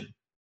option.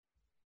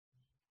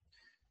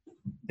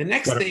 The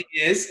next thing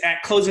is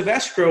at close of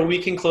escrow, we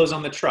can close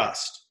on the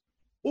trust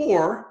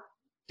or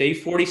day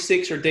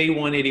 46 or day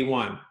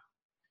 181.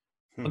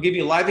 I'll give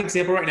you a live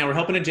example right now. We're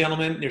helping a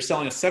gentleman. They're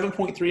selling a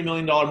 $7.3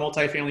 million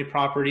multifamily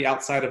property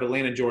outside of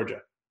Atlanta, Georgia.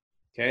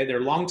 Okay, they're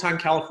longtime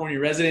California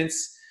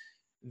residents.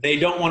 They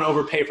don't want to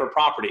overpay for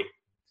property.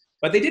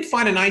 But they did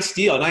find a nice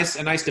deal, a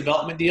nice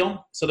development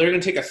deal. So they're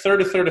going to take a third.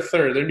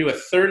 They're going to do a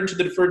third into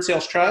the deferred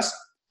sales trust.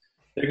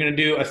 They're going to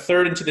do a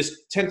third into this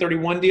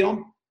 1031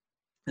 deal.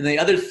 And the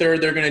other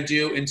third they're going to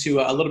do into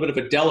a little bit of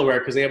a Delaware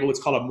because they have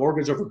what's called a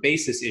mortgage over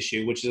basis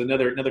issue, which is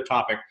another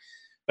topic.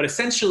 But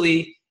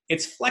essentially,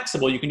 it's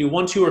flexible. You can do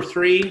 1, 2, or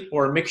 3,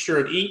 or a mixture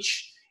of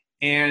each.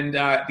 And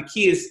the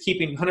key is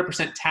keeping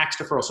 100% tax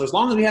deferral. So as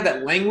long as we have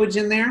that language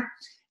in there,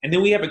 and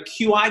then we have a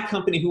QI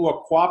company who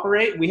will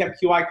cooperate. We have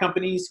QI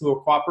companies who will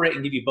cooperate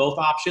and give you both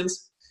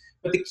options.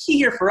 But the key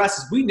here for us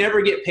is we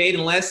never get paid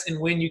unless and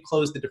when you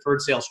close the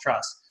deferred sales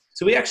trust.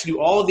 So we actually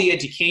do all of the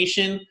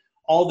education,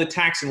 all the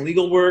tax and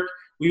legal work.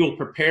 We will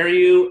prepare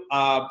you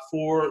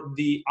for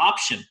the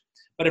option.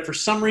 But if for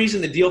some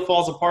reason the deal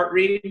falls apart,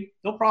 Reed,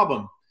 no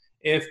problem.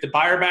 If the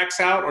buyer backs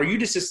out or you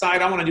just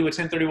decide I want to do a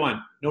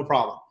 1031, no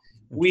problem.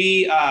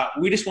 We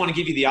just want to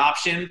give you the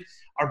option.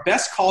 Our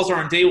best calls are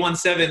on day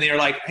 17. They are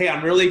like, hey,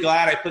 I'm really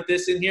glad I put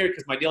this in here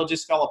because my deal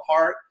just fell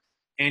apart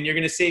and you're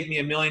going to save me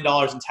 $1 million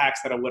in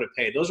tax that I would have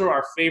paid. Those are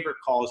our favorite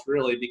calls,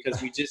 really, because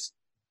we just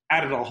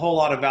added a whole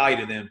lot of value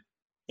to them.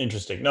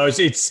 Interesting. No,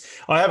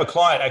 I have a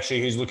client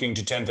actually who's looking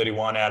to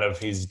 1031 out of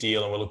his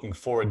deal and we're looking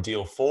for a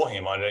deal for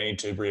him. I need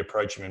to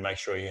reapproach him and make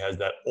sure he has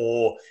that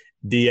or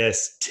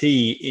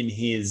DST in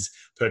his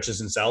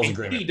purchase and sales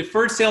agreement.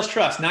 Deferred sales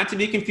trust, not to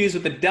be confused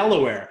with the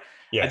Delaware.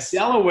 Yes. A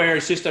Delaware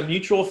is just a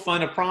mutual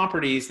fund of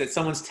properties that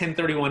someone's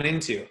 1031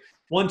 into.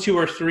 1, 2,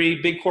 or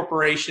 3 big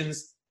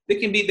corporations. They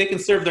can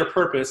serve their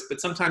purpose,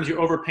 but sometimes you're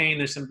overpaying.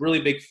 There's some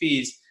really big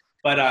fees.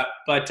 But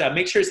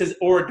make sure it says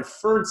or a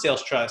deferred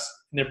sales trust,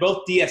 and they're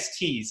both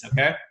DSTs.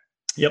 Okay.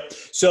 Yep.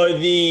 So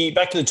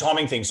back to the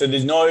timing thing. So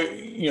there's no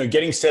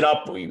getting set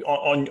up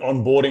on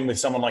onboarding with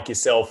someone like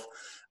yourself.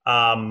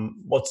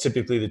 What's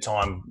typically the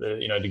time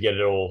to get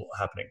it all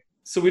happening?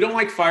 So we don't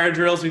like fire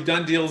drills. We've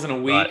done deals in a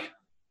week. Right.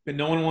 But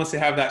no one wants to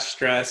have that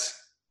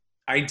stress.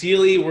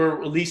 Ideally,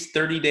 we're at least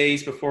 30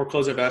 days before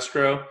close of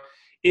escrow.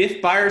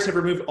 If buyers have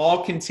removed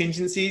all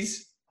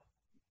contingencies,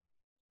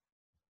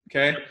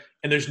 okay,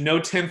 and there's no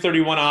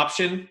 1031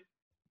 option,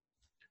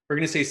 we're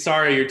going to say,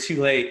 sorry, you're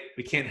too late.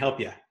 We can't help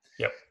you.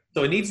 Yep.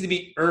 So it needs to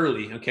be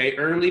early, okay,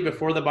 early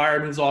before the buyer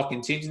removes all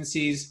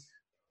contingencies,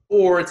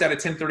 or it's at a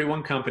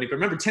 1031 company. But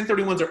remember,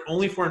 1031s are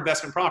only for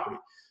investment property.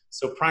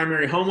 So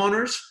primary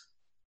homeowners,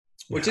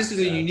 which this is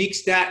a unique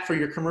stat for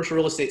your commercial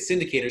real estate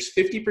syndicators.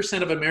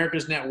 50% of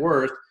America's net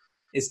worth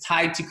is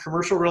tied to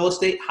commercial real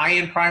estate,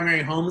 high-end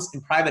primary homes,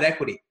 and private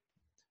equity.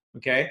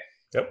 Okay?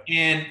 Yep.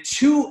 And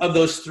 2 of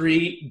those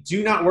 3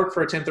 do not work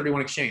for a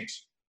 1031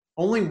 exchange.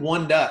 Only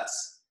 1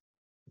 does.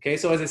 Okay?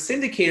 So as a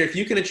syndicator, if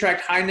you can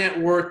attract high net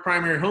worth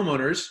primary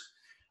homeowners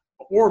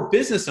or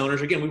business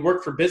owners, again, we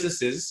work for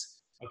businesses,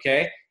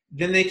 okay,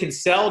 then they can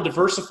sell,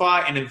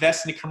 diversify, and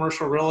invest in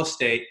commercial real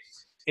estate.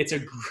 It's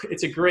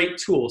a great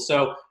tool.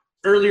 So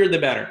earlier the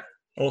better.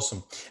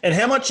 Awesome. And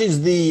how much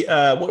is the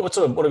what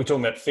are we talking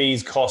about?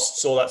 Fees,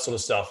 costs, all that sort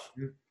of stuff?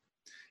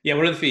 Yeah,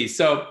 what are the fees?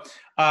 So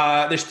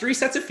there's 3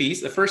 sets of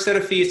fees. The first set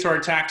of fees to our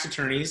tax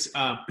attorneys,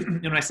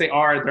 and when I say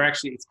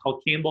it's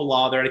called Campbell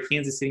Law. They're out of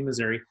Kansas City,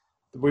 Missouri.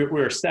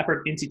 we're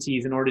separate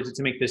entities in order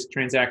to make this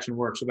transaction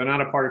work. So they're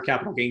not a part of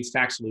Capital Gains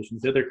Tax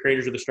Solutions. They're the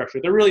creators of the structure.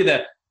 They're really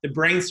the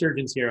brain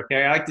surgeons here,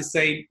 okay? I like to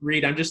say,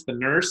 Reed, I'm just the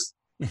nurse,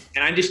 and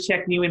I'm just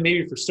checking you in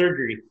maybe for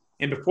surgery.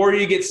 And before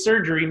you get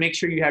surgery, make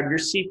sure you have your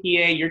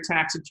CPA, your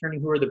tax attorney,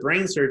 who are the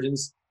brain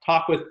surgeons,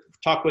 talk with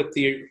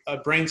the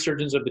brain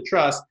surgeons of the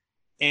trust,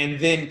 and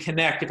then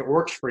connect if it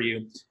works for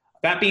you.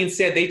 That being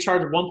said, they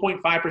charge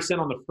 1.5%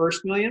 on the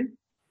first million,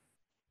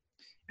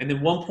 and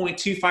then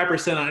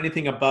 1.25% on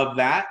anything above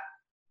that.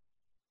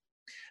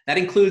 That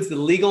includes the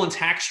legal and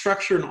tax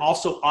structure and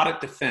also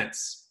audit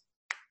defense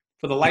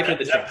for the life of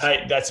the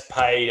trust. That's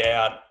paid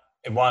out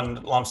in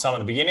one lump sum at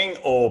the beginning,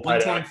 or paid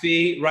one-time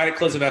fee right at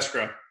close of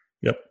escrow.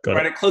 Yep, got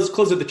right it. At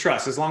close of the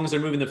trust, as long as they're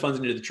moving the funds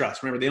into the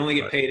trust. Remember, they only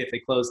get paid if they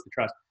close the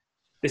trust.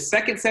 The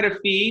second set of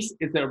fees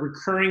is a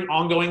recurring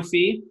ongoing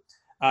fee.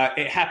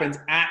 It happens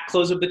at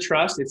close of the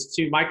trust. It's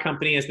to my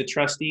company as the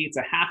trustee. It's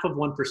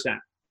 0.5%.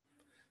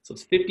 So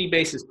it's 50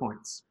 basis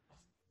points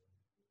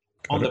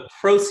on the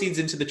proceeds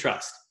into the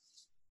trust.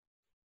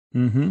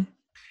 Mm-hmm.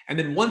 And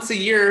then once a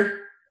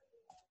year,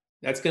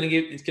 it's going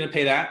to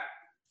pay that.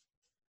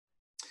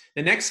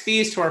 The next fee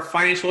is to our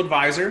financial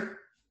advisor.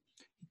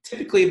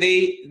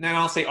 Typically,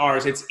 I'll say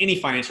ours, it's any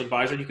financial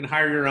advisor. You can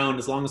hire your own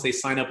as long as they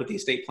sign up with the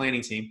estate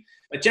planning team.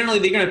 But generally,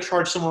 they're going to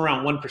charge somewhere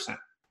around 1%.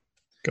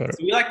 Got it.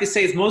 So we like to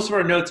say is most of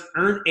our notes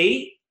earn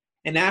 8%,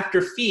 and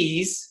after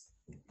fees,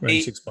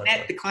 they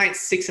net the client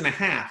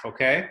 6.5%,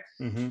 okay?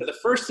 Mm-hmm. But the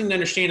first thing to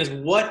understand is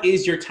what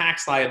is your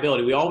tax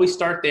liability? We always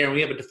start there, and we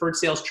have a deferred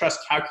sales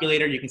trust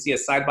calculator. You can see a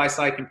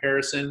side-by-side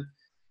comparison.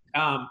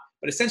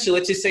 But essentially,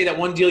 let's just say that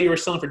one deal you were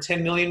selling for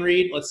 $10 million,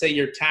 Reed, let's say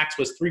your tax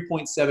was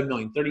 $3.7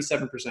 million,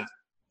 37%.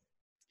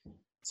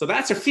 So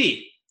that's a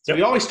fee. So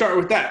we always start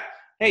with that.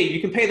 Hey,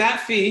 you can pay that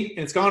fee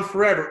and it's gone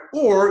forever,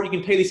 or you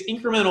can pay these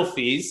incremental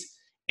fees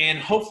and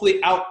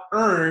hopefully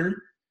out-earn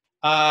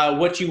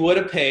what you would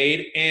have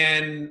paid.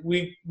 And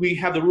we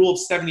have the rule of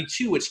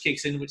 72, which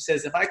kicks in, which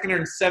says if I can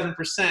earn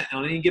 7%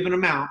 on any given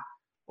amount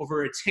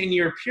over a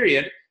 10-year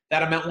period,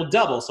 that amount will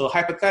double. So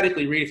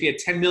hypothetically, Reed, if you had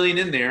 10 million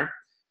in there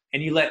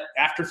and you let,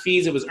 after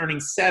fees, it was earning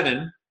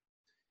 7,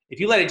 if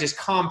you let it just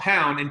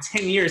compound in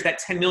 10 years, that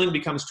 10 million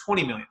becomes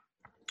 20 million.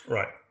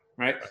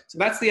 Right? So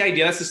that's the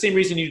idea. That's the same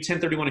reason you do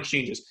 1031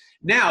 exchanges.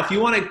 Now, if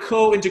you want to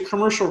go into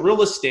commercial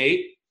real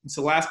estate, it's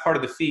the last part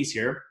of the fees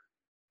here,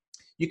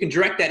 you can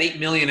direct that 8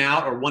 million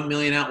out or 1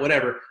 million out,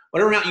 whatever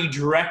amount you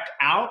direct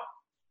out,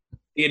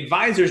 the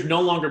advisor is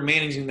no longer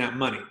managing that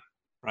money,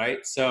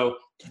 right? So,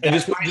 and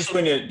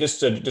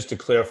just to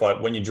clarify,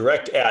 when you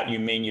direct out, you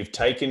mean you've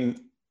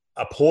taken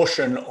a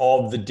portion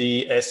of the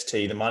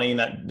DST, the money in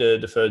that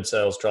deferred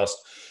sales trust,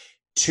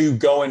 to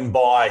go and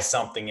buy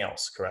something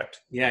else,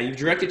 correct? Yeah, you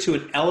direct it to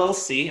an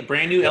LLC, a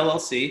brand new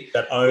LLC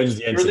that owns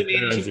the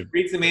entity.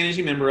 Reed's the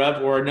managing member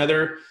of, or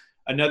another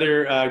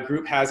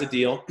group has a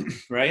deal,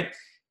 right?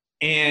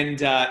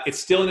 And it's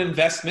still an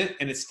investment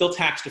and it's still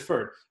tax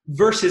deferred.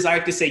 Versus, I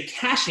have to say,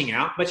 cashing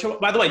out. But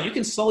by the way, you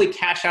can slowly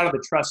cash out of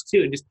the trust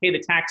too and just pay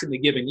the tax in the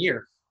given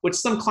year, which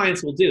some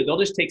clients will do. They'll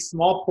just take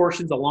small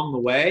portions along the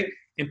way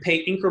and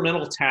pay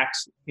incremental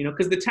tax,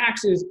 because the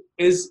tax is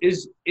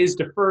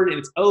deferred and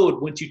it's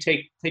owed once you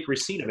take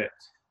receipt of it.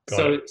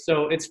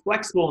 So it's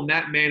flexible in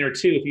that manner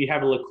too. If you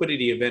have a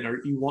liquidity event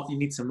or you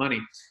need some money,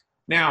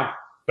 now.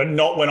 But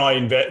not when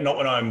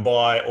I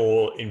buy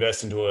or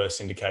invest into a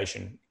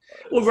syndication.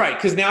 Well, right,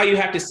 because now you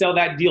have to sell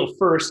that deal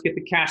first, get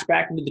the cash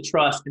back into the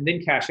trust, and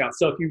then cash out.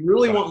 So if you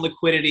really want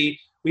liquidity,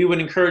 we would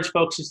encourage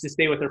folks just to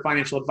stay with their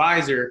financial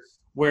advisor,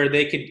 where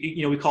they could,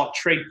 we call it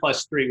trade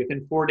plus 3.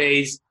 Within 4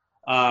 days,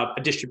 a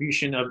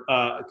distribution of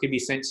could be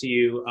sent to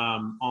you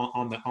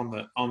on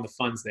the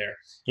funds there.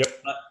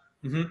 Yep.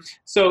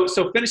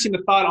 So finishing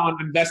the thought on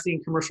investing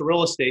in commercial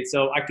real estate,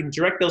 so I can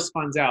direct those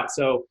funds out.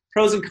 So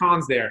pros and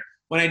cons there.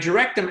 When I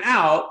direct them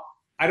out,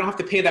 I don't have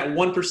to pay that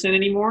 1%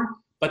 anymore,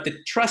 but the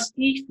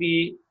trustee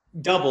fee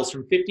doubles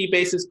from 50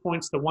 basis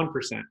points to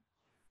 1%.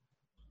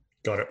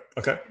 Got it.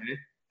 Okay.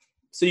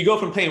 So you go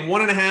from paying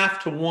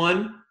 1.5 to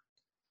 1,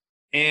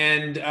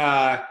 and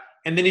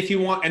then if you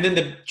want, and then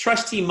the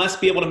trustee must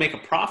be able to make a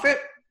profit.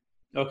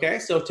 Okay,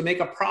 so to make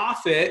a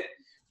profit,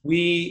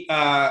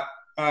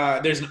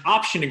 there's an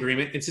option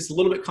agreement. It's just a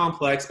little bit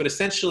complex, but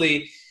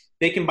essentially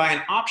they can buy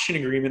an option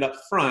agreement up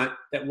front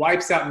that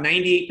wipes out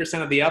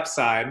 98% of the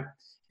upside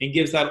and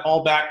gives that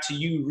all back to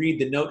you, Reed,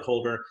 the note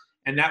holder.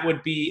 And that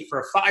would be for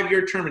a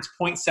 5-year term, it's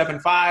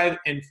 0.75,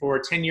 and for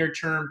a 10-year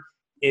term,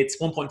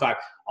 it's 1.5.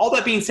 All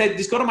that being said,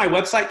 just go to my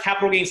website,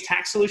 Capital Gains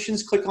Tax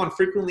Solutions, click on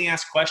frequently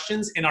asked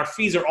questions, and our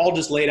fees are all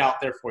just laid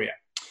out there for you.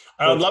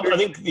 I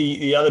think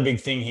the other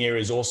big thing here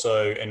is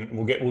also, and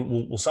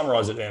we'll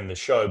summarize it at the end of the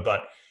show,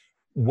 but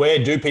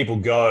where do people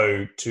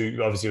go to,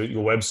 obviously,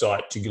 your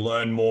website to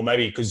learn more?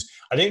 Maybe because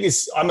I think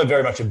I'm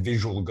very much a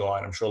visual guy,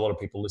 and I'm sure a lot of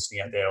people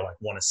listening out there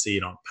want to see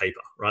it on paper,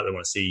 right? They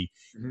want to see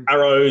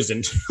arrows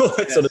and all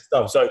that sort of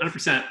stuff. So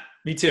 100%.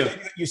 Me too.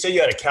 You said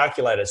you had a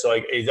calculator. So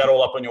is that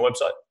all up on your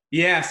website?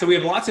 Yeah, so we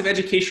have lots of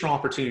educational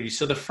opportunities.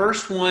 So the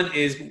first one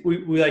is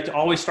we like to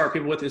always start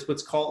people with is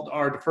what's called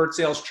our Deferred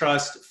Sales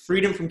Trust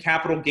Freedom from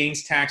Capital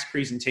Gains Tax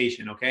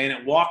presentation, okay? And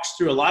it walks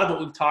through a lot of what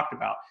we've talked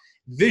about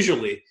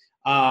visually.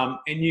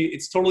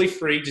 It's totally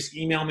free. Just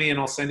email me and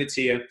I'll send it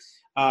to you.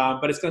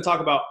 But it's going to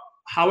talk about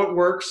how it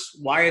works,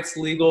 why it's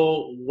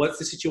legal, what's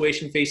the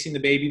situation facing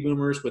the baby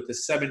boomers with the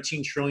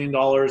 $17 trillion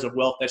of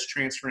wealth that's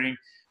transferring,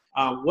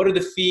 what are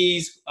the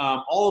fees,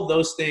 all of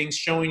those things,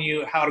 showing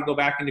you how to go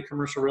back into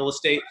commercial real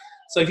estate.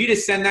 So if you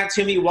just send that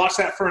to me, watch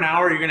that for an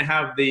hour, you're going to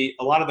have a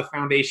lot of the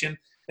foundation.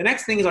 The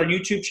next thing is our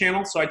YouTube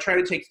channel. So I try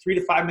to take 3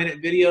 to 5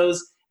 minute videos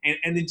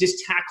and then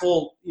just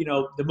tackle,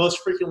 the most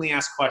frequently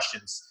asked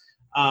questions.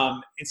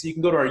 And so you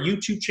can go to our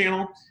YouTube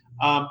channel.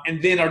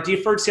 And then our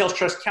Deferred Sales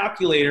Trust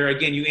Calculator,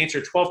 again, you answer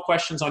 12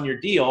 questions on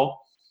your deal.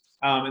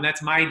 And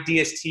that's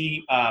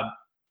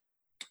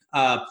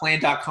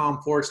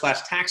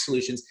mydstplan.com/tax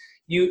solutions.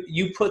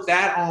 You put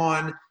that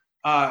on,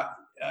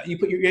 you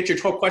enter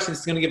 12 questions.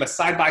 It's going to give a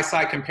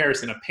side-by-side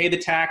comparison of pay the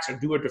tax or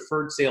do a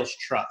deferred sales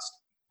trust.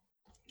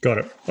 Got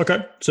it.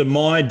 Okay. So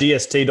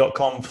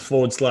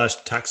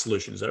mydst.com/tax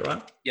solutions. Is that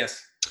right?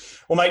 Yes.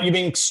 Well, mate, you've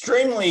been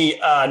extremely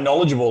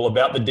knowledgeable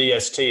about the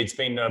DST. It's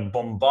been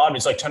bombarded.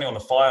 It's like turning on the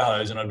fire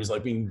hose, and I was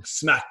like being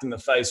smacked in the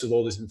face with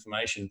all this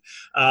information.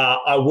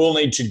 I will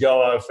need to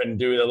go off and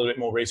do a little bit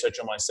more research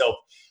on myself.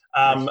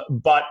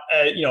 But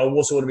I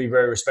also want to be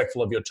very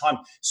respectful of your time.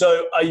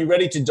 So are you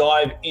ready to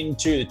dive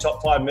into the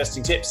top 5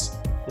 investing tips?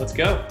 Let's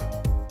go.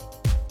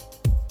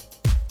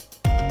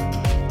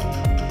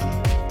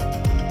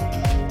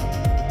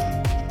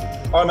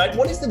 All right, mate,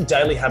 what is the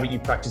daily habit you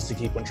practice to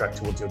keep on track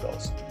towards your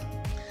goals?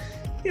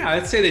 Yeah,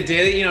 I'd say the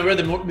daily, I read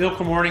the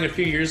Miracle Morning a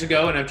few years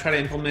ago, and I've tried to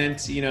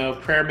implement,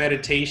 prayer,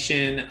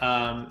 meditation,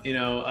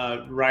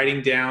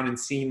 writing down and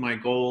seeing my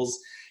goals.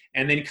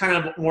 And then kind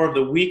of more of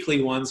the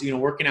weekly ones,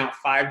 working out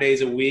 5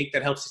 days a week.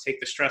 That helps to take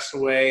the stress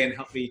away and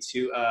help me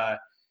to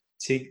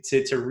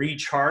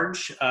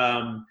recharge.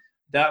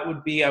 That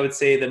would be, I would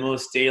say, the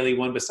most daily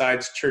one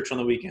besides church on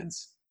the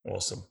weekends.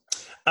 Awesome.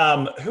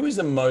 Who is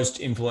the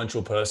most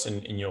influential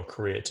person in your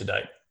career to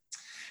date?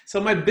 So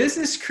my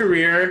business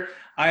career,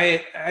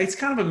 it's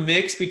kind of a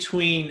mix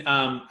between,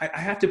 I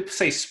have to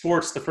say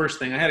sports, the first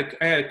thing. I had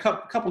a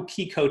couple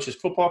key coaches,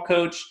 football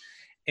coach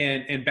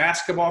and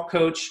basketball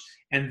coach.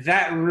 And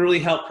that really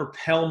helped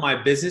propel my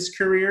business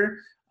career.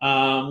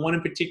 One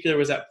in particular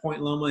was at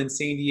Point Loma in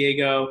San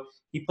Diego.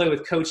 He played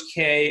with Coach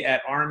K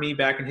at Army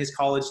back in his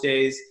college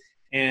days.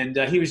 And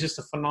he was just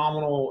a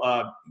phenomenal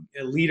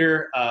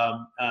leader,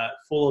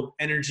 full of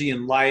energy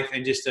and life,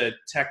 and just a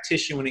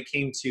tactician when it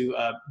came to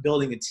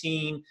building a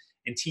team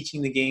and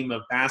teaching the game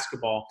of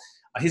basketball.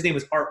 His name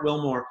was Art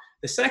Wilmore.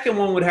 The second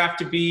one would have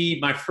to be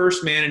my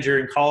first manager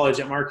in college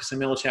at Marcus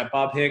and Millichap,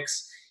 Bob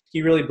Hicks.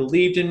 He really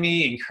believed in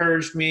me,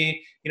 encouraged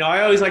me.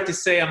 I always like to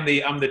say I'm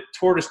the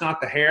tortoise,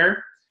 not the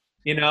hare.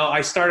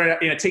 I started,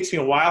 it takes me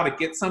a while to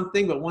get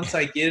something, but once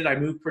I get it, I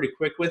move pretty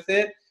quick with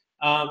it.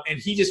 And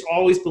he just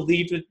always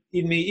believed in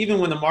me, even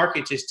when the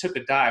market just took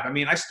a dive. I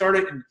mean, I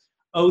started in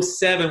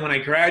 2007 when I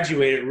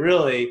graduated,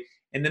 really,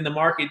 and then the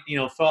market,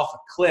 fell off a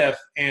cliff,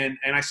 and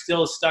I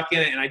still stuck in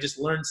it, and I just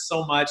learned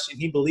so much, and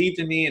he believed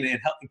in me and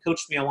helped and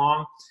coached me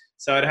along.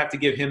 So I'd have to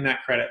give him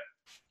that credit.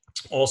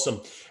 Awesome.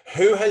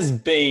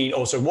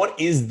 What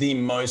is the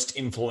most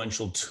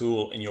influential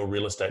tool in your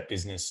real estate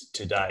business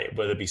today,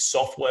 whether it be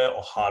software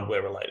or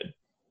hardware related?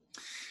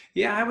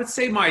 Yeah, I would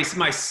say my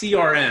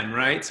CRM,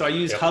 right? So I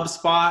use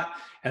HubSpot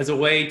as a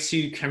way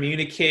to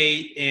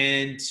communicate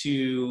and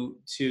to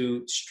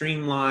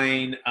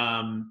streamline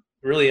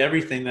really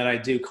everything that I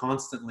do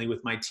constantly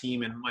with my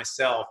team and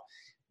myself.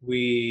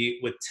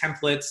 With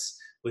templates,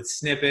 with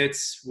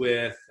snippets,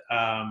 with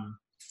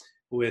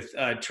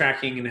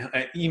tracking and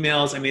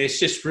emails. I mean, it's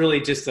just really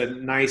just a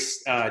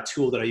nice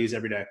tool that I use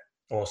every day.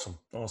 Awesome,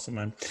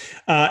 man.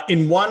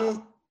 In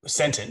one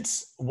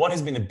sentence, what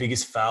has been the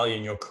biggest failure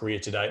in your career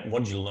to date, and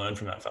what did you learn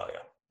from that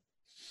failure?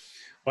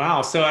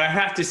 Wow. So I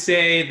have to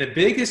say the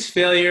biggest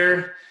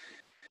failure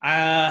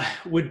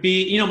would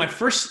be, my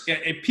first,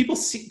 people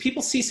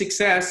see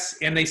success,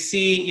 and they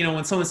see,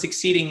 when someone's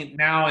succeeding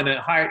now in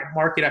a high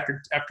market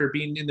after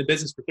being in the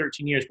business for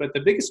 13 years. But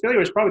the biggest failure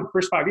was probably the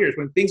first 5 years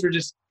when things were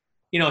just,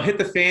 hit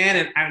the fan,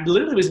 and I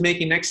literally was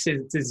making next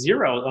to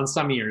zero on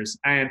some years.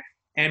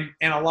 And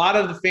a lot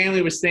of the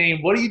family was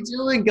saying, what are you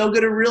doing? Go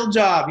get a real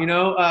job. You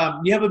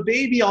have a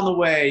baby on the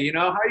way,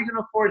 how are you going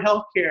to afford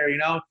healthcare?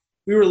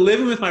 We were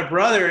living with my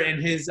brother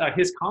in his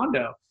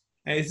condo.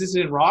 And this is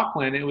in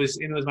Rockland. It was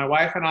my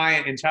wife and I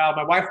and child.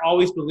 My wife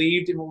always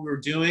believed in what we were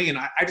doing. And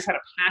I just had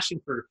a passion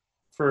for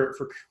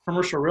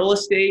commercial real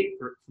estate,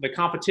 for the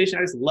competition.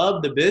 I just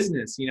loved the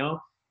business,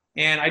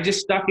 and I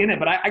just stuck in it.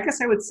 But I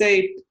guess I would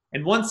say,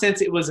 in one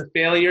sense, it was a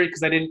failure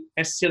because I didn't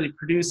necessarily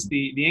produce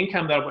the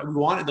income that we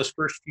wanted those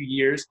first few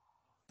years.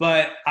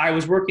 But I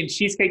was working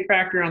Cheesecake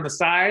Factory on the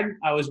side.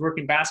 I was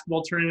working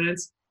basketball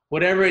tournaments,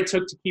 whatever it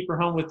took to keep her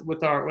home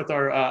with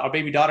our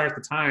baby daughter at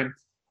the time.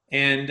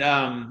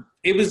 And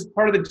it was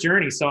part of the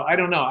journey. So I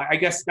don't know. I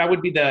guess that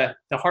would be the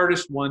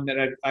hardest one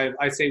that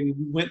I say we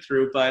went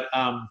through. But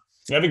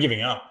never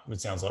giving up,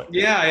 it sounds like.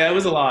 Yeah, it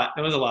was a lot.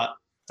 It was a lot.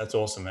 That's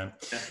awesome, man.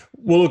 Yeah.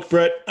 Well, look,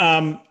 Brett,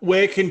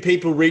 where can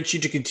people reach you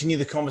to continue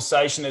the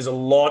conversation? There's a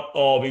lot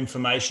of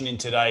information in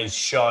today's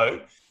show.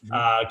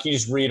 Can you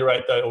just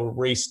reiterate or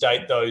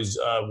restate those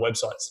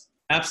websites?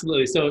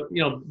 Absolutely. So,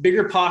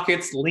 Bigger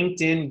Pockets,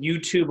 LinkedIn,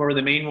 YouTube are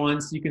the main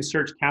ones. You can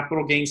search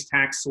Capital Gains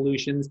Tax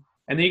Solutions.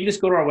 And then you can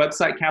just go to our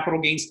website,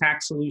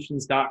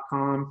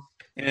 capitalgainstaxsolutions.com.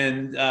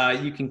 And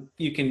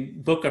you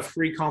can book a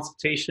free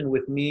consultation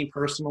with me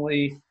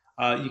personally.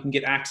 You can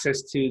get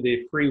access to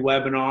the free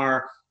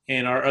webinar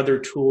and our other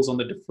tools on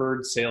the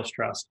Deferred Sales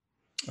Trust.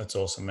 That's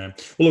awesome, man.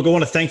 Well, look, I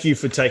want to thank you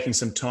for taking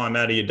some time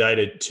out of your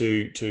day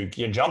to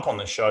jump on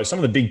the show. Some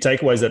of the big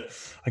takeaways that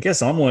I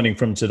guess I'm learning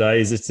from today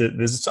is that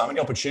there's so many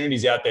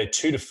opportunities out there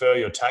to defer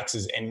your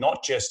taxes, and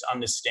not just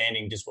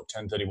understanding just what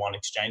 1031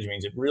 exchange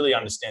means. It really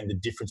understand the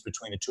difference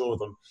between the two of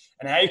them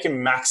and how you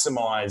can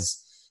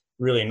maximize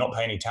really not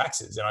pay any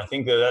taxes. And I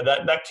think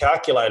that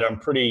calculator, I'm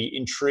pretty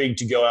intrigued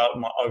to go out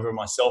over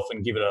myself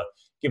and give it a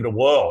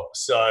whirl.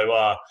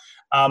 So,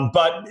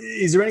 but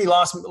is there any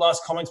last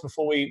comments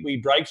before we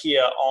break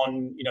here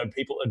on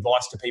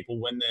advice to people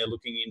when they're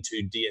looking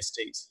into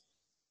DSTs?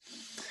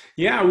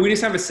 Yeah, we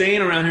just have a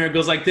saying around here. It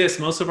goes like this: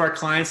 most of our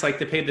clients like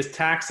to pay this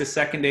tax the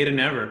second day to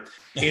never.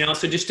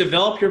 So just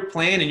develop your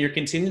plan and your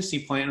contingency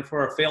plan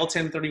for a failed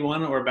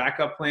 1031 or a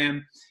backup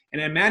plan.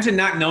 And imagine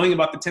not knowing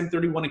about the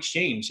 1031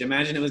 exchange.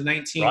 Imagine it was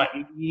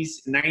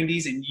 1980s,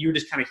 90s, and you were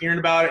just kind of hearing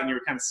about it and you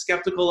were kind of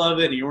skeptical of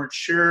it and you weren't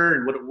sure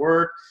and would it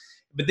work.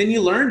 But then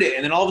you learned it,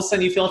 and then all of a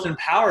sudden you felt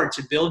empowered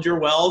to build your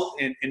wealth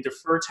and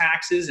defer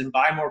taxes and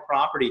buy more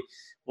property.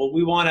 Well,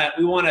 we want to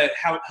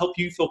help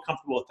you feel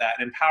comfortable with that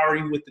and empower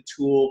you with the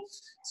tool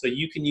so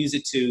you can use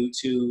it to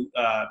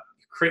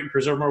create and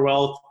preserve more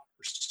wealth,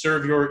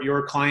 serve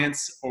your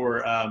clients,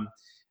 or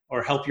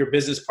help your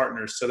business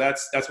partners. So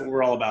that's what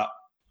we're all about.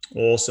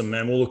 Awesome,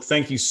 man. Well, look,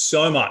 thank you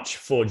so much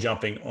for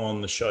jumping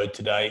on the show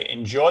today.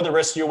 Enjoy the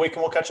rest of your week,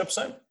 and we'll catch up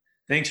soon.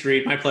 Thanks,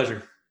 Reed. My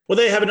pleasure. Well,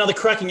 there you have another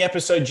cracking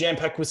episode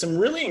jam-packed with some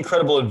really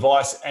incredible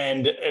advice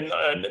and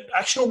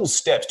actionable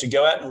steps to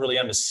go out and really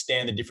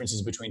understand the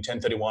differences between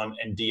 1031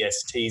 and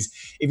DSTs.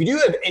 If you do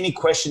have any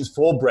questions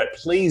for Brett,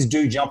 please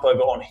do jump over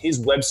on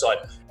his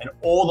website, and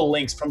all the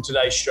links from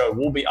today's show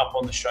will be up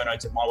on the show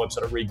notes at my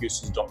website at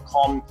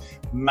reedgoosens.com.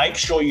 Make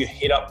sure you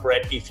hit up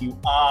Brett if you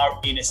are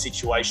in a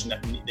situation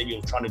that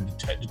you're trying to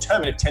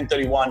determine if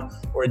 1031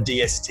 or a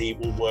DST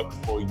will work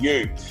for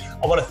you.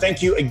 I want to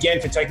thank you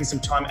again for taking some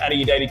time out of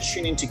your day to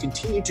tune in to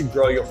continue to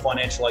grow your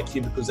financial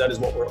IQ, because that is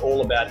what we're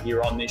all about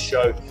here on this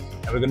show.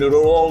 And we're going to do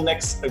it all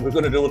next. We're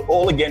going to do it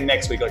all again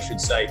next week, I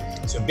should say.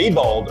 So be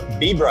bold,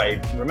 be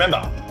brave, and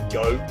remember,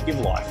 go give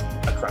life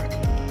a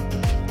crack.